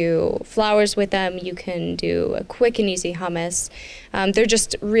can do flours with them. You can do a quick and easy hummus. They're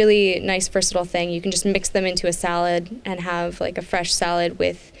just really nice, versatile thing. You can just mix them into a salad and have like a fresh salad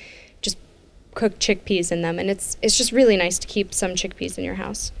with cooked chickpeas in them, and it's just really nice to keep some chickpeas in your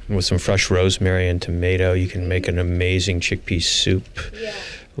house. With some fresh rosemary and tomato, you can make an amazing chickpea soup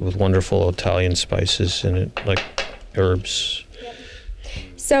with wonderful Italian spices in it, like herbs. Yep.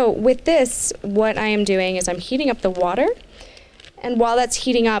 So with this, what I am doing is I'm heating up the water, and while that's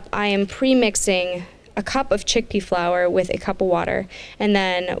heating up, I am pre-mixing a cup of chickpea flour with a cup of water, and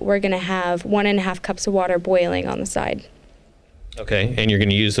then we're going to have 1.5 cups of water boiling on the side. Okay, and you're going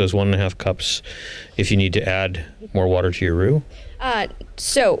to use those 1.5 cups if you need to add more water to your roux?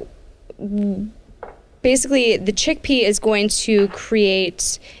 So basically the chickpea is going to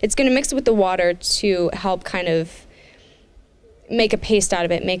it's going to mix with the water to help kind of make a paste out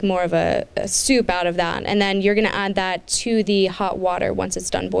of it, make more of a soup out of that. And then you're going to add that to the hot water once it's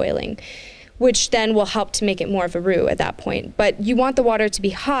done boiling, which then will help to make it more of a roux at that point. But you want the water to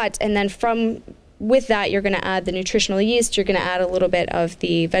be hot, and then with that, you're going to add the nutritional yeast, you're going to add a little bit of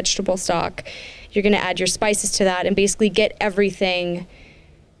the vegetable stock, you're going to add your spices to that, and basically get everything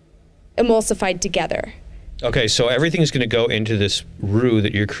emulsified together. Okay, so everything's going to go into this roux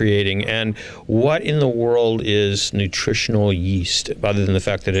that you're creating. And what in the world is nutritional yeast, other than the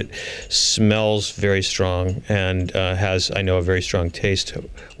fact that it smells very strong and has, I know, a very strong taste?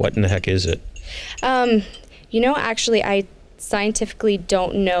 What in the heck is it? Actually, I scientifically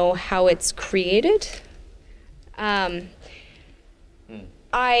don't know how it's created. I've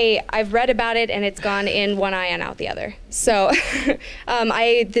read about it, and it's gone in one eye and out the other. So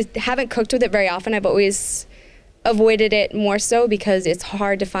I haven't cooked with it very often. I've always avoided it more so because it's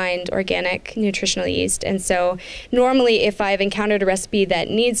hard to find organic nutritional yeast. And so normally if I've encountered a recipe that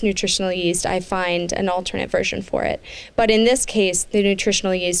needs nutritional yeast, I find an alternate version for it. But in this case, the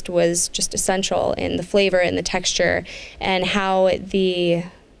nutritional yeast was just essential in the flavor and the texture and how the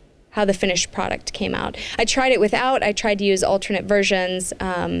finished product came out. I tried it without, I tried to use alternate versions,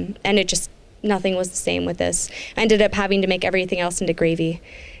 and nothing was the same with this. I ended up having to make everything else into gravy,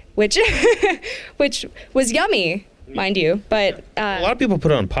 which was yummy, mind you. But a lot of people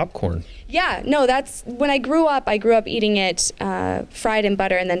put it on popcorn. Yeah, no, that's when I grew up eating it fried in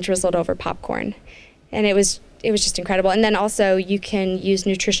butter and then drizzled over popcorn, and it was just incredible. And then also you can use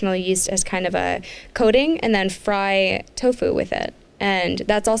nutritional yeast as kind of a coating and then fry tofu with it. And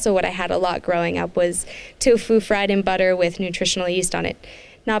that's also what I had a lot growing up, was tofu fried in butter with nutritional yeast on it.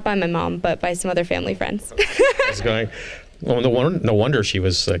 Not by my mom, but by some other family friends. It's going. Well, no wonder she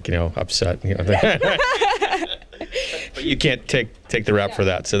was upset. But you can't take the rap for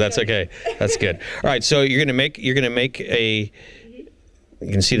that, so that's okay. That's good. All right, so you're gonna make a.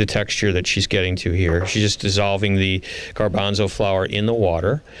 You can see the texture that she's getting to here. She's just dissolving the garbanzo flour in the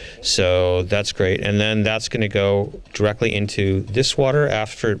water, so that's great. And then that's going to go directly into this water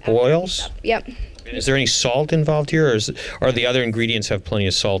after it boils. Yep. Is there any salt involved here, or the other ingredients have plenty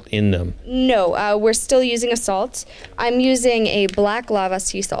of salt in them? No, we're still using a salt. I'm using a black lava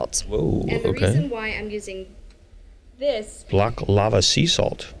sea salt. Whoa, And the okay. reason why I'm using this... Black lava sea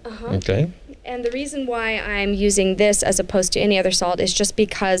salt. Okay. And the reason why I'm using this as opposed to any other salt is just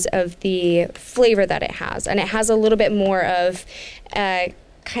because of the flavor that it has. And it has a little bit more of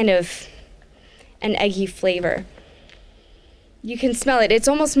kind of an eggy flavor. You can smell it. It's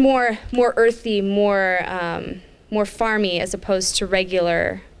almost more earthy, more farmy as opposed to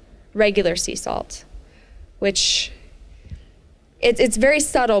regular sea salt, which it's very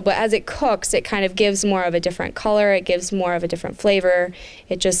subtle, but as it cooks, it kind of gives more of a different color. It gives more of a different flavor.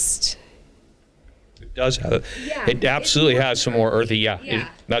 It does have. Yeah, it absolutely has some more earthy. Yeah.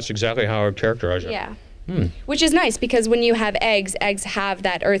 That's exactly how I would characterize it. Yeah. Which is nice because when you have eggs have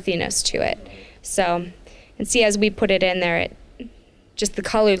that earthiness to it. So, and see, as we put it in there, just the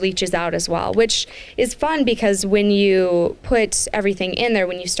color leaches out as well, which is fun because when you put everything in there,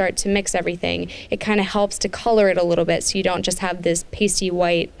 when you start to mix everything, it kind of helps to color it a little bit so you don't just have this pasty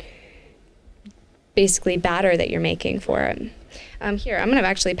white, basically batter that you're making for it. Here, I'm going to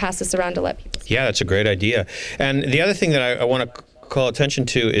actually pass this around to let people see. Yeah, that's a great idea. And the other thing that I want to call attention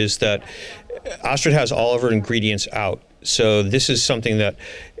to is that Astrid has all of her ingredients out. So this is something that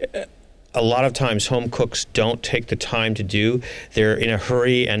a lot of times home cooks don't take the time to do. They're in a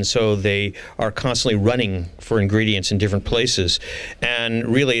hurry, and so they are constantly running for ingredients in different places. And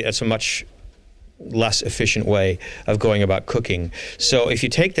really, it's a much less efficient way of going about cooking. So if you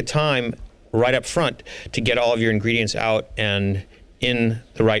take the time right up front to get all of your ingredients out and in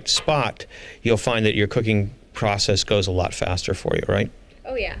the right spot, you'll find that your cooking process goes a lot faster for you, right?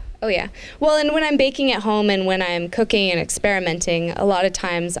 Oh yeah. Oh yeah. Well, and when I'm baking at home and when I'm cooking and experimenting, a lot of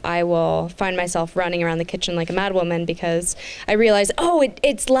times I will find myself running around the kitchen like a madwoman because I realize, oh,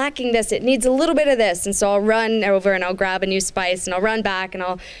 it's lacking this. It needs a little bit of this. And so I'll run over and I'll grab a new spice and I'll run back and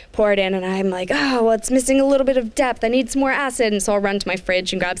I'll pour it in and I'm like, oh, well, it's missing a little bit of depth. I need some more acid. And so I'll run to my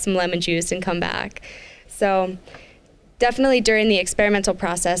fridge and grab some lemon juice and come back. So definitely during the experimental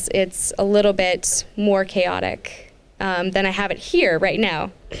process, it's a little bit more chaotic than I have it here right now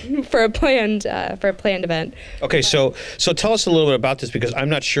for a planned event. Okay, so tell us a little bit about this because I'm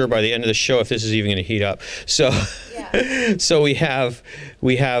not sure by the end of the show if this is even going to heat up. So so we have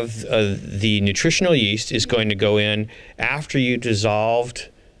the nutritional yeast is going to go in after you dissolved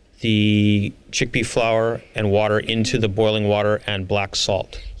the chickpea flour and water into the boiling water and black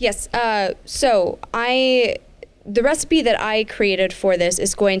salt. Yes. The recipe that I created for this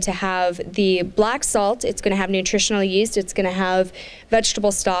is going to have the black salt, it's going to have nutritional yeast, it's going to have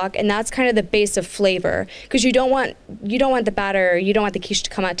vegetable stock, and that's kind of the base of flavor because you don't want the batter, you don't want the quiche to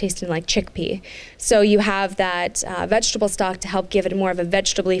come out tasting like chickpea. So you have that vegetable stock to help give it more of a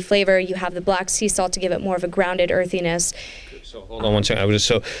vegetable-y flavor. You have the black sea salt to give it more of a grounded earthiness. So hold on one second.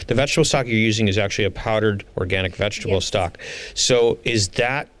 So the vegetable stock you're using is actually a powdered organic vegetable stock. So is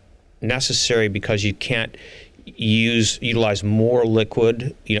that necessary because you can't utilize more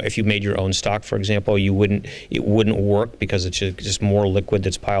liquid? You know, if you made your own stock, for example, it wouldn't work because it's just more liquid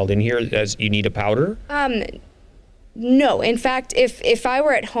that's piled in here as you need a powder? No. In fact, if I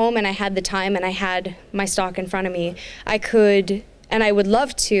were at home and I had the time and I had my stock in front of me, I could, and I would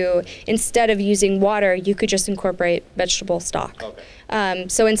love to, instead of using water, you could just incorporate vegetable stock. Okay.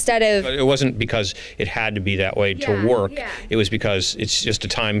 So instead of... But it wasn't because it had to be that way to work. Yeah. It was because it's just a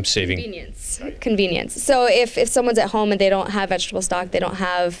time-saving... Convenience. Right. Convenience. So if someone's at home and they don't have vegetable stock, they don't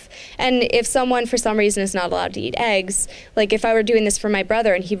have... And if someone, for some reason, is not allowed to eat eggs, like if I were doing this for my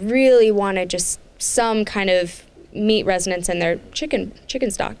brother and he really wanted just some kind of meat resonance in their chicken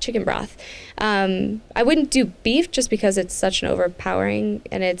stock, chicken broth. I wouldn't do beef just because it's such an overpowering,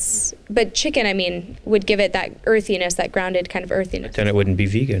 but chicken, I mean, would give it that earthiness, that grounded kind of earthiness. But then it wouldn't be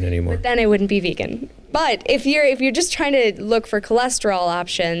vegan anymore. But then it wouldn't be vegan. But if you're just trying to look for cholesterol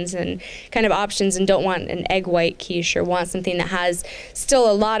options and kind of options and don't want an egg white quiche or want something that has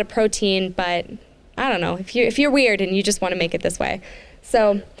still a lot of protein, but I don't know, if you're weird and you just want to make it this way.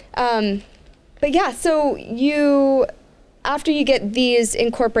 So, but yeah, so after you get these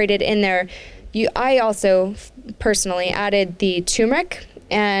incorporated in there, I also personally added the turmeric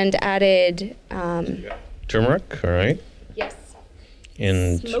and added... turmeric, all right. Yes.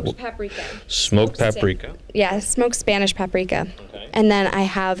 And smoked paprika. Smoked paprika. Yeah, smoked Spanish paprika. Okay. And then I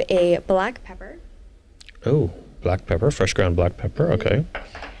have a black pepper. Oh, black pepper, fresh ground black pepper, okay.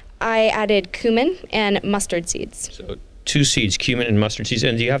 I added cumin and mustard seeds. So two seeds, cumin and mustard seeds.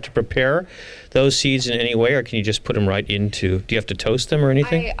 And do you have to prepare those seeds in any way, or can you just put them right into, do you have to toast them or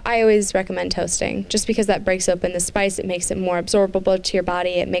anything? I always recommend toasting, just because that breaks open the spice. It makes it more absorbable to your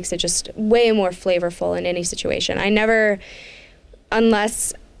body. It makes it just way more flavorful in any situation. I never,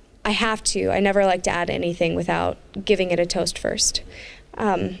 unless I have to, I never like to add anything without giving it a toast first.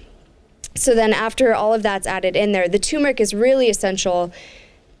 So then after all of that's added in there, the turmeric is really essential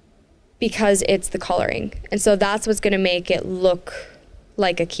because it's the coloring. And so that's what's going to make it look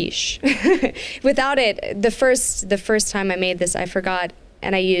like a quiche. Without it, the first time I made this, I forgot,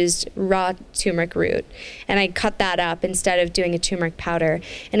 and I used raw turmeric root. And I cut that up instead of doing a turmeric powder,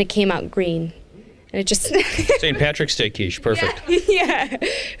 and it came out green. And it just... St. Patrick's Day quiche, perfect. Yeah,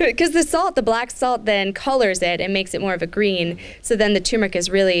 because the salt, the black salt, then colors it and makes it more of a green. So then the turmeric is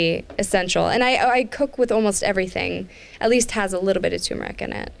really essential. And I cook with almost everything, at least has a little bit of turmeric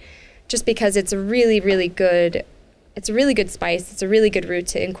in it, just because it's a really, really good, it's a really good spice. It's a really good root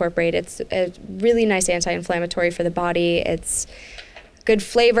to incorporate. It's a really nice anti-inflammatory for the body. It's good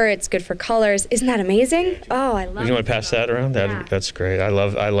flavor. It's good for colors. Isn't that amazing? Oh, I love it. You want to pass that around? Yeah. That's great. I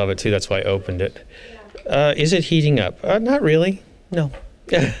love it too. That's why I opened it. Is it heating up? Not really. No.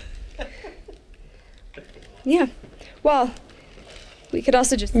 Yeah. Well, we could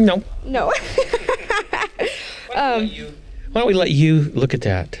also just... No. No. Why don't we let you look at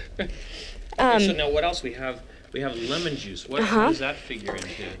that? Okay, so now what else we have? We have lemon juice. What does that figure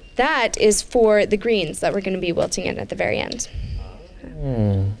into? That is for the greens that we're going to be wilting in at the very end.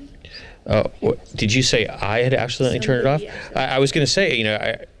 Did you say I had accidentally turned it off? I was going to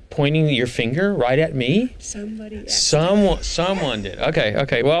say, pointing your finger right at me. Someone did.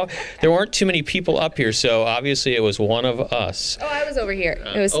 Okay. Well, there weren't too many people up here, so obviously it was one of us. Oh, I was over here.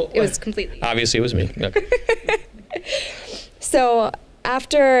 It was completely. Obviously it was me. Okay. So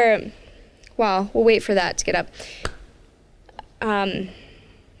after, we'll wait for that to get up.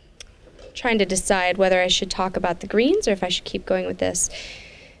 Trying to decide whether I should talk about the greens or if I should keep going with this.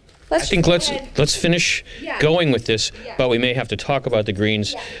 I think let's finish going with this, but we may have to talk about the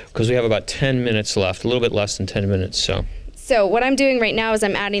greens because we have about 10 minutes left, a little bit less than 10 minutes. So what I'm doing right now is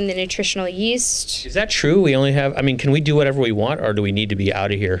I'm adding the nutritional yeast. Is that true? We only have, can we do whatever we want, or do we need to be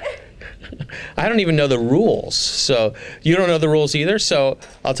out of here? I don't even know the rules, so you don't know the rules either, so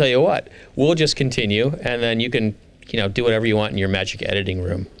I'll tell you what, we'll just continue, and then you can, do whatever you want in your magic editing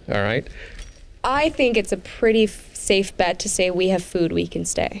room, all right? I think it's a pretty safe bet to say we have food, we can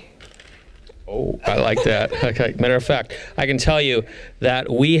stay. Oh, I like that. Okay. Matter of fact, I can tell you that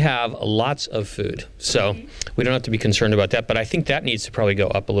we have lots of food, so we don't have to be concerned about that, but I think that needs to probably go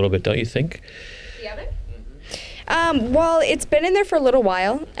up a little bit, don't you think? The oven? Well, it's been in there for a little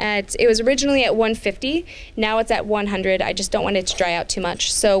while. It was originally at 150. Now it's at 100. I just don't want it to dry out too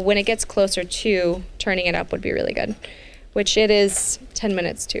much. So when it gets closer to turning it up would be really good, which it is 10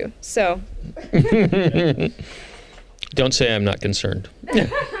 minutes too. So. Don't say I'm not concerned.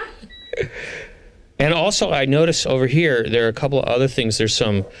 And also, I notice over here there are a couple of other things. There's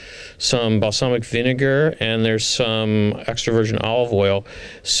some balsamic vinegar and there's some extra virgin olive oil.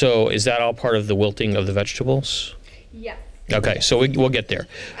 So is that all part of the wilting of the vegetables? Yes. Okay, so we'll get there.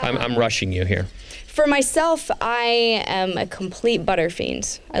 I'm rushing you here. For myself, I am a complete butter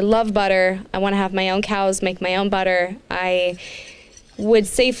fiend. I love butter. I want to have my own cows, make my own butter. I would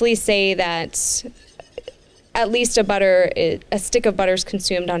safely say that at least a stick of butter is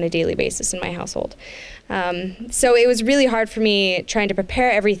consumed on a daily basis in my household. So it was really hard for me trying to prepare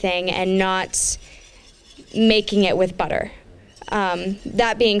everything and not making it with butter.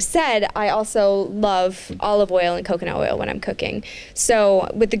 That being said, I also love olive oil and coconut oil when I'm cooking. So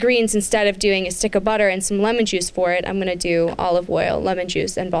with the greens, instead of doing a stick of butter and some lemon juice for it, I'm going to do olive oil, lemon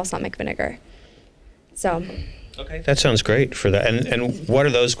juice, and balsamic vinegar. So. Okay, that sounds great for that. And what are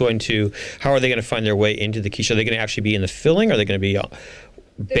those how are they going to find their way into the quiche? Are they going to actually be in the filling? Are they going to be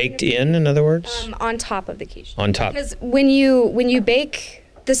baked in other words? On top of the quiche. On top. Because when you bake,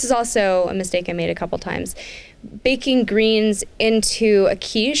 this is also a mistake I made a couple times. Baking greens into a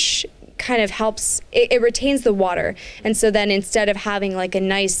quiche kind of helps, it retains the water. And so then instead of having like a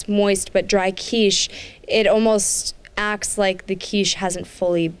nice moist but dry quiche, it almost acts like the quiche hasn't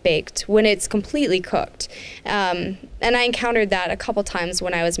fully baked when it's completely cooked. And I encountered that a couple times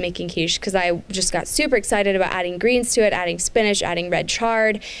when I was making quiche because I just got super excited about adding greens to it, adding spinach, adding red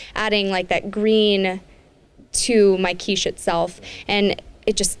chard, adding like that green to my quiche itself. And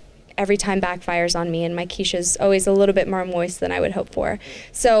it just every time backfires on me, and my quiche is always a little bit more moist than I would hope for.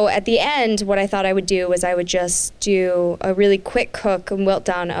 So at the end, what I thought I would do was I would just do a really quick cook and wilt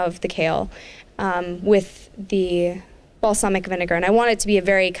down of the kale with the balsamic vinegar. And I want it to be a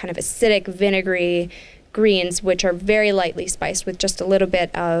very kind of acidic, vinegary greens, which are very lightly spiced with just a little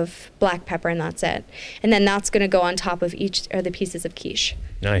bit of black pepper, and that's it. And then that's going to go on top of each of the pieces of quiche.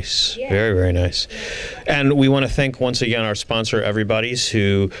 Nice. Yeah. Very, very nice. And we want to thank once again our sponsor, Everybody's,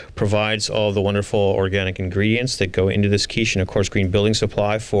 who provides all the wonderful organic ingredients that go into this quiche, and of course Green Building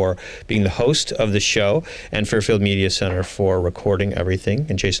Supply for being the host of the show, and Fairfield Media Center for recording everything,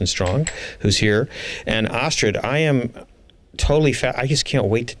 and Jason Strong, who's here. And Astrid, I am totally I just can't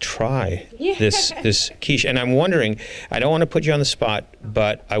wait to try this quiche. And I'm wondering, I don't want to put you on the spot,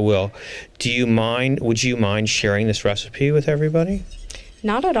 but I will. Would you mind sharing this recipe with everybody?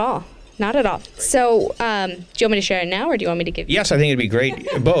 Not at all. Not at all. So, do you want me to share it now, or do you want me to give you? Yes, I think it'd be great.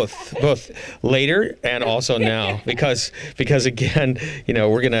 Both later and also now, because again,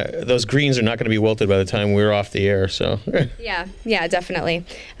 those greens are not gonna be wilted by the time we're off the air. So. Yeah, definitely.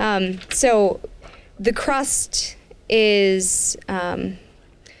 So, the crust is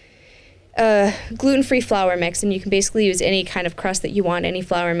gluten-free flour mix, and you can basically use any kind of crust that you want, any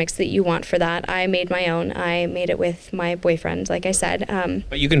flour mix that you want for that. I made my own. I made it with my boyfriend, like I said.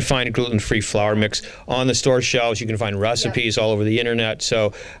 But you can find gluten-free flour mix on the store shelves. You can find recipes all over the internet.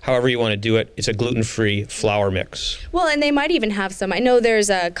 So however you want to do it, it's a gluten-free flour mix. Well, and they might even have some. I know there's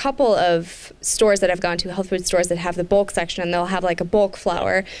a couple of stores that I've gone to, health food stores, that have the bulk section, and they'll have like a bulk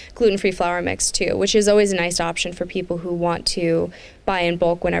flour, gluten-free flour mix too, which is always a nice option for people who want to buy in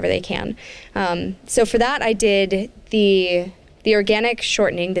bulk whenever they can. So for that, I did the organic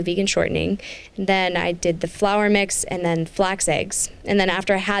shortening, the vegan shortening, and then I did the flour mix, and then flax eggs. And then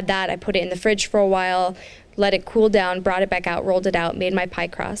after I had that, I put it in the fridge for a while, let it cool down, brought it back out, rolled it out, made my pie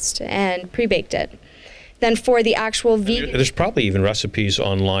crust, and pre-baked it. Then for the actual vegan... There's probably even recipes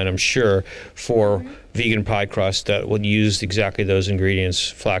online, I'm sure, for vegan pie crust that will use exactly those ingredients,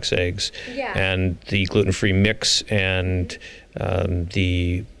 flax eggs, and the gluten-free mix, and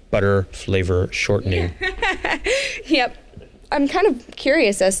the butter flavor shortening. Yep. I'm kind of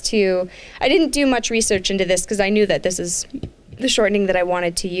curious as to... I didn't do much research into this because I knew that this is the shortening that I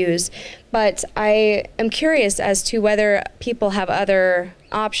wanted to use, but I am curious as to whether people have other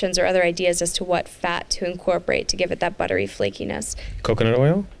options or other ideas as to what fat to incorporate to give it that buttery flakiness. Coconut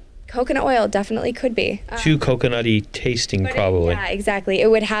oil? Coconut oil definitely could be. Too coconutty tasting, probably. Yeah, exactly.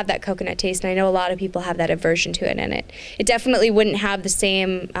 It would have that coconut taste, and I know a lot of people have that aversion to it, and it definitely wouldn't have the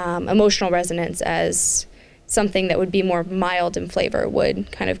same emotional resonance as something that would be more mild in flavor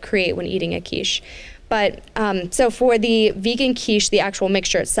would kind of create when eating a quiche. But so for the vegan quiche, the actual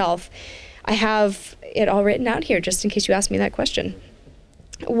mixture itself, I have it all written out here just in case you ask me that question.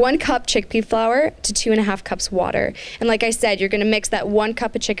 1 cup chickpea flour to 2.5 cups water. And like I said, you're going to mix that 1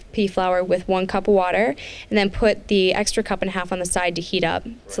 cup of chickpea flour with 1 cup of water, and then put the extra cup and a half on the side to heat up.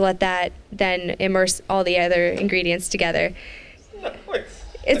 So let that then immerse all the other ingredients together.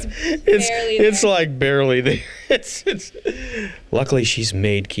 It's like barely there. It's luckily she's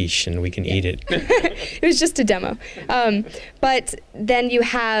made quiche and we can eat it. It was just a demo. But then you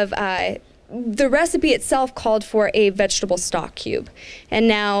have the recipe itself called for a vegetable stock cube. And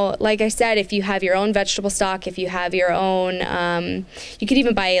now, like I said, if you have your own vegetable stock, if you have your own, you could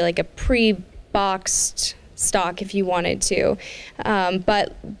even buy like a pre-boxed stock if you wanted to.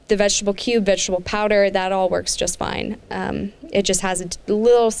 But the vegetable cube, vegetable powder, that all works just fine. It just has a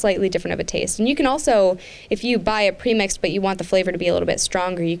little slightly different of a taste. And you can also, if you buy a premixed but you want the flavor to be a little bit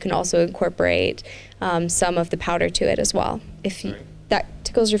stronger, you can also incorporate some of the powder to it as well, if that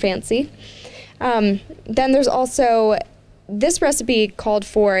tickles your fancy. Then there's also, this recipe called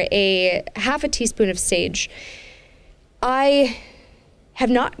for a half a teaspoon of sage. I have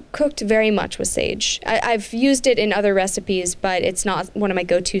not cooked very much with sage. I've used it in other recipes, but it's not one of my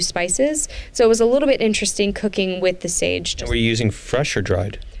go-to spices. So it was a little bit interesting cooking with the sage. Were you using fresh or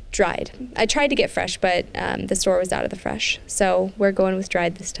dried? Dried. I tried to get fresh, but the store was out of the fresh. So we're going with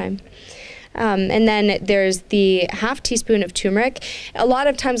dried this time. And then there's the half teaspoon of turmeric. A lot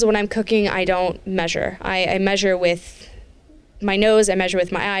of times when I'm cooking, I don't measure. I measure with my nose, I measure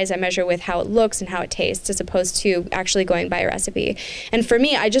with my eyes, I measure with how it looks and how it tastes, as opposed to actually going by a recipe. And for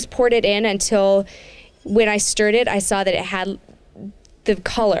me, I just poured it in until when I stirred it, I saw that it had the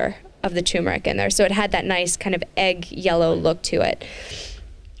color of the turmeric in there. So it had that nice kind of egg yellow look to it.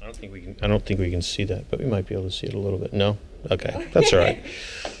 I don't think we can see that, but we might be able to see it a little bit. No? Okay, that's all right.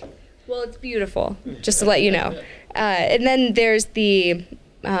 Well, it's beautiful, just to let you know. And then there's the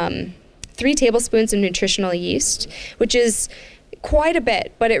 3 tablespoons of nutritional yeast, which is quite a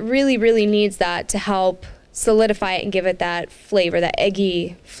bit, but it really, really needs that to help solidify it and give it that flavor, that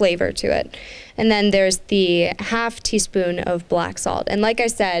eggy flavor to it. And then there's the half teaspoon of black salt. And like I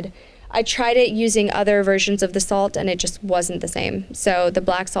said, I tried it using other versions of the salt, and it just wasn't the same. So the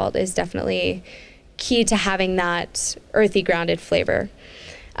black salt is definitely key to having that earthy, grounded flavor.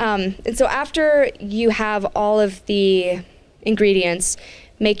 And so after you have all of the ingredients,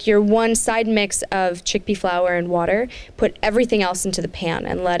 make your one side mix of chickpea flour and water, put everything else into the pan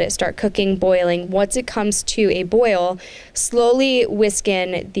and let it start cooking, boiling. Once it comes to a boil, slowly whisk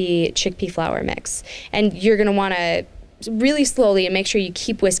in the chickpea flour mix. And you're going to want to really slowly and make sure you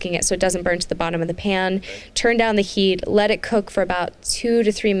keep whisking it so it doesn't burn to the bottom of the pan. Turn down the heat, let it cook for about 2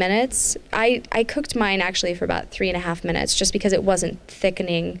 to 3 minutes. I cooked mine actually for about 3.5 minutes just because it wasn't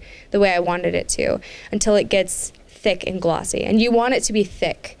thickening the way I wanted it to, until it gets thick and glossy. And you want it to be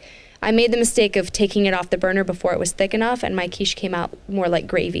thick. I made the mistake of taking it off the burner before it was thick enough, and my quiche came out more like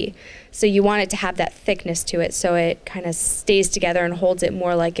gravy. So you want it to have that thickness to it so it kind of stays together and holds it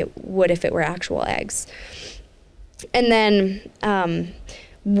more like it would if it were actual eggs. And then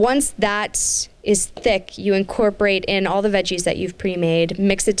once that is thick, you incorporate in all the veggies that you've pre-made,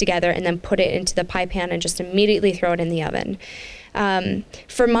 mix it together, and then put it into the pie pan and just immediately throw it in the oven.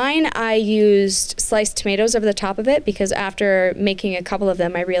 For mine, I used sliced tomatoes over the top of it because after making a couple of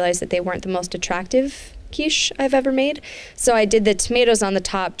them, I realized that they weren't the most attractive quiche I've ever made. So I did the tomatoes on the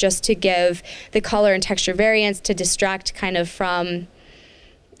top just to give the color and texture variance, to distract kind of from,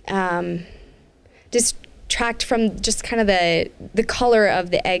 distract from just kind of the color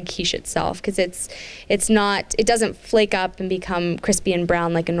of the egg quiche itself, because it doesn't flake up and become crispy and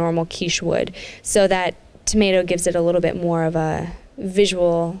brown like a normal quiche would. So that tomato gives it a little bit more of a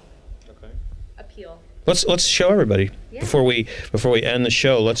visual appeal. Let's show everybody before we end the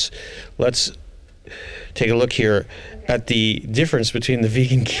show. Let's take a look here at the difference between the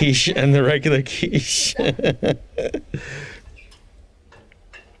vegan quiche and the regular quiche.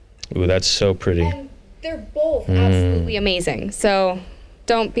 Ooh, that's so pretty. And they're both absolutely amazing. So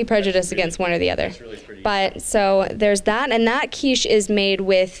don't be prejudiced against one or the other. Really pretty. But so there's that, and that quiche is made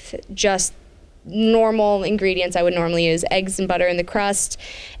with just normal ingredients I would normally use: eggs and butter in the crust,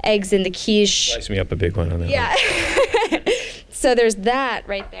 eggs in the quiche. Slice me up a big one on that. Yeah. So there's that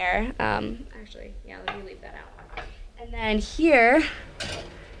right there. Actually, yeah, let me leave that out. And then here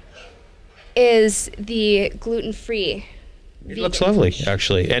is the gluten-free. It looks lovely,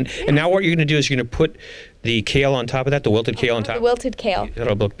 actually. And now what you're going to do is you're going to put the kale on top of that, the wilted kale on top. The wilted kale.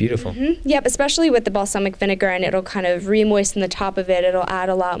 That'll look beautiful. Mm-hmm. Yep, especially with the balsamic vinegar, and it'll kind of re-moisten the top of it. It'll add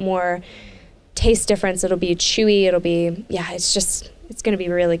a lot more taste difference. It'll be chewy. It'll be, it's going to be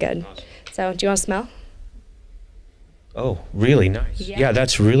really good. Awesome. So do you want to smell? Oh, really nice. Yeah,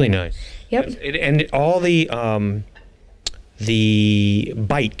 that's really nice. Yep. And all the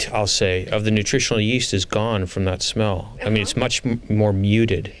bite, I'll say, of the nutritional yeast is gone from that smell. I mean, it's much more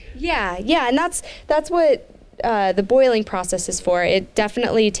muted. Yeah, and that's what the boiling process is for. It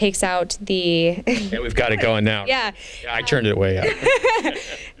definitely takes out the... Yeah, we've got it going now. Yeah. I turned it way up.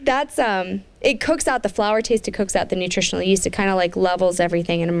 That's, it cooks out the flour taste, it cooks out the nutritional yeast, it kind of like levels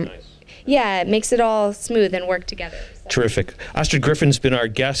everything, and Nice. yeah, it makes it all smooth and work together. So. Terrific. Astred Griffin's been our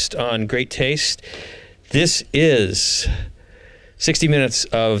guest on Great Taste. This is 60 minutes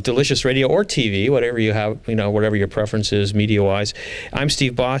of delicious radio or TV, whatever you have, whatever your preference is media-wise. I'm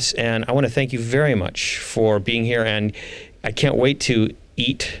Steve Boss, and I want to thank you very much for being here, and I can't wait to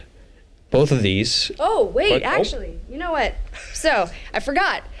eat both of these. Oh, wait, actually, you know what? So, I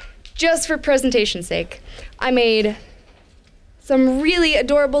forgot. Just for presentation's sake, I made some really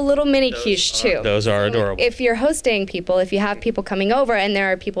adorable little mini quiche, too. Those are adorable. If you're hosting people, if you have people coming over, and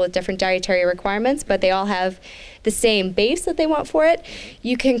there are people with different dietary requirements, but they all have the same base that they want for it,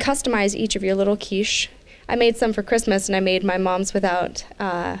 you can customize each of your little quiche. I made some for Christmas, and I made my mom's without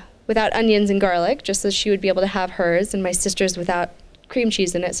onions and garlic, just so she would be able to have hers, and my sister's without cream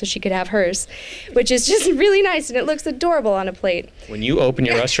cheese in it, so she could have hers, which is just really nice, and it looks adorable on a plate. When you open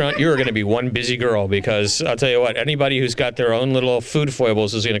your restaurant, you're going to be one busy girl, because I'll tell you what, anybody who's got their own little food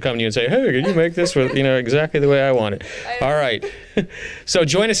foibles is going to come to you and say, hey, can you make this with, exactly the way I want it? All right. So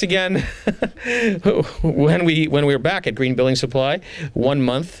join us again when we're back at Green Building Supply, 1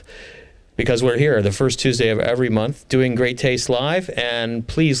 month, because we're here the first Tuesday of every month doing Great Taste Live. And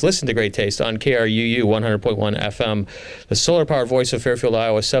please listen to Great Taste on KRUU 100.1 FM, the solar powered voice of Fairfield,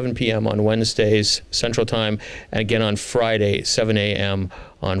 Iowa, 7 p.m. on Wednesdays Central Time, and again on Friday, 7 a.m.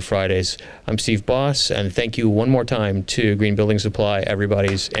 on Fridays. I'm Steve Boss, and thank you one more time to Green Building Supply,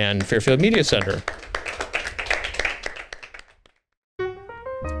 everybody's, and Fairfield Media Center.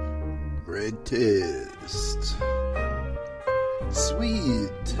 Great taste. Sweet.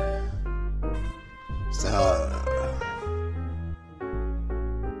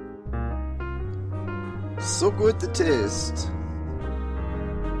 So good to taste.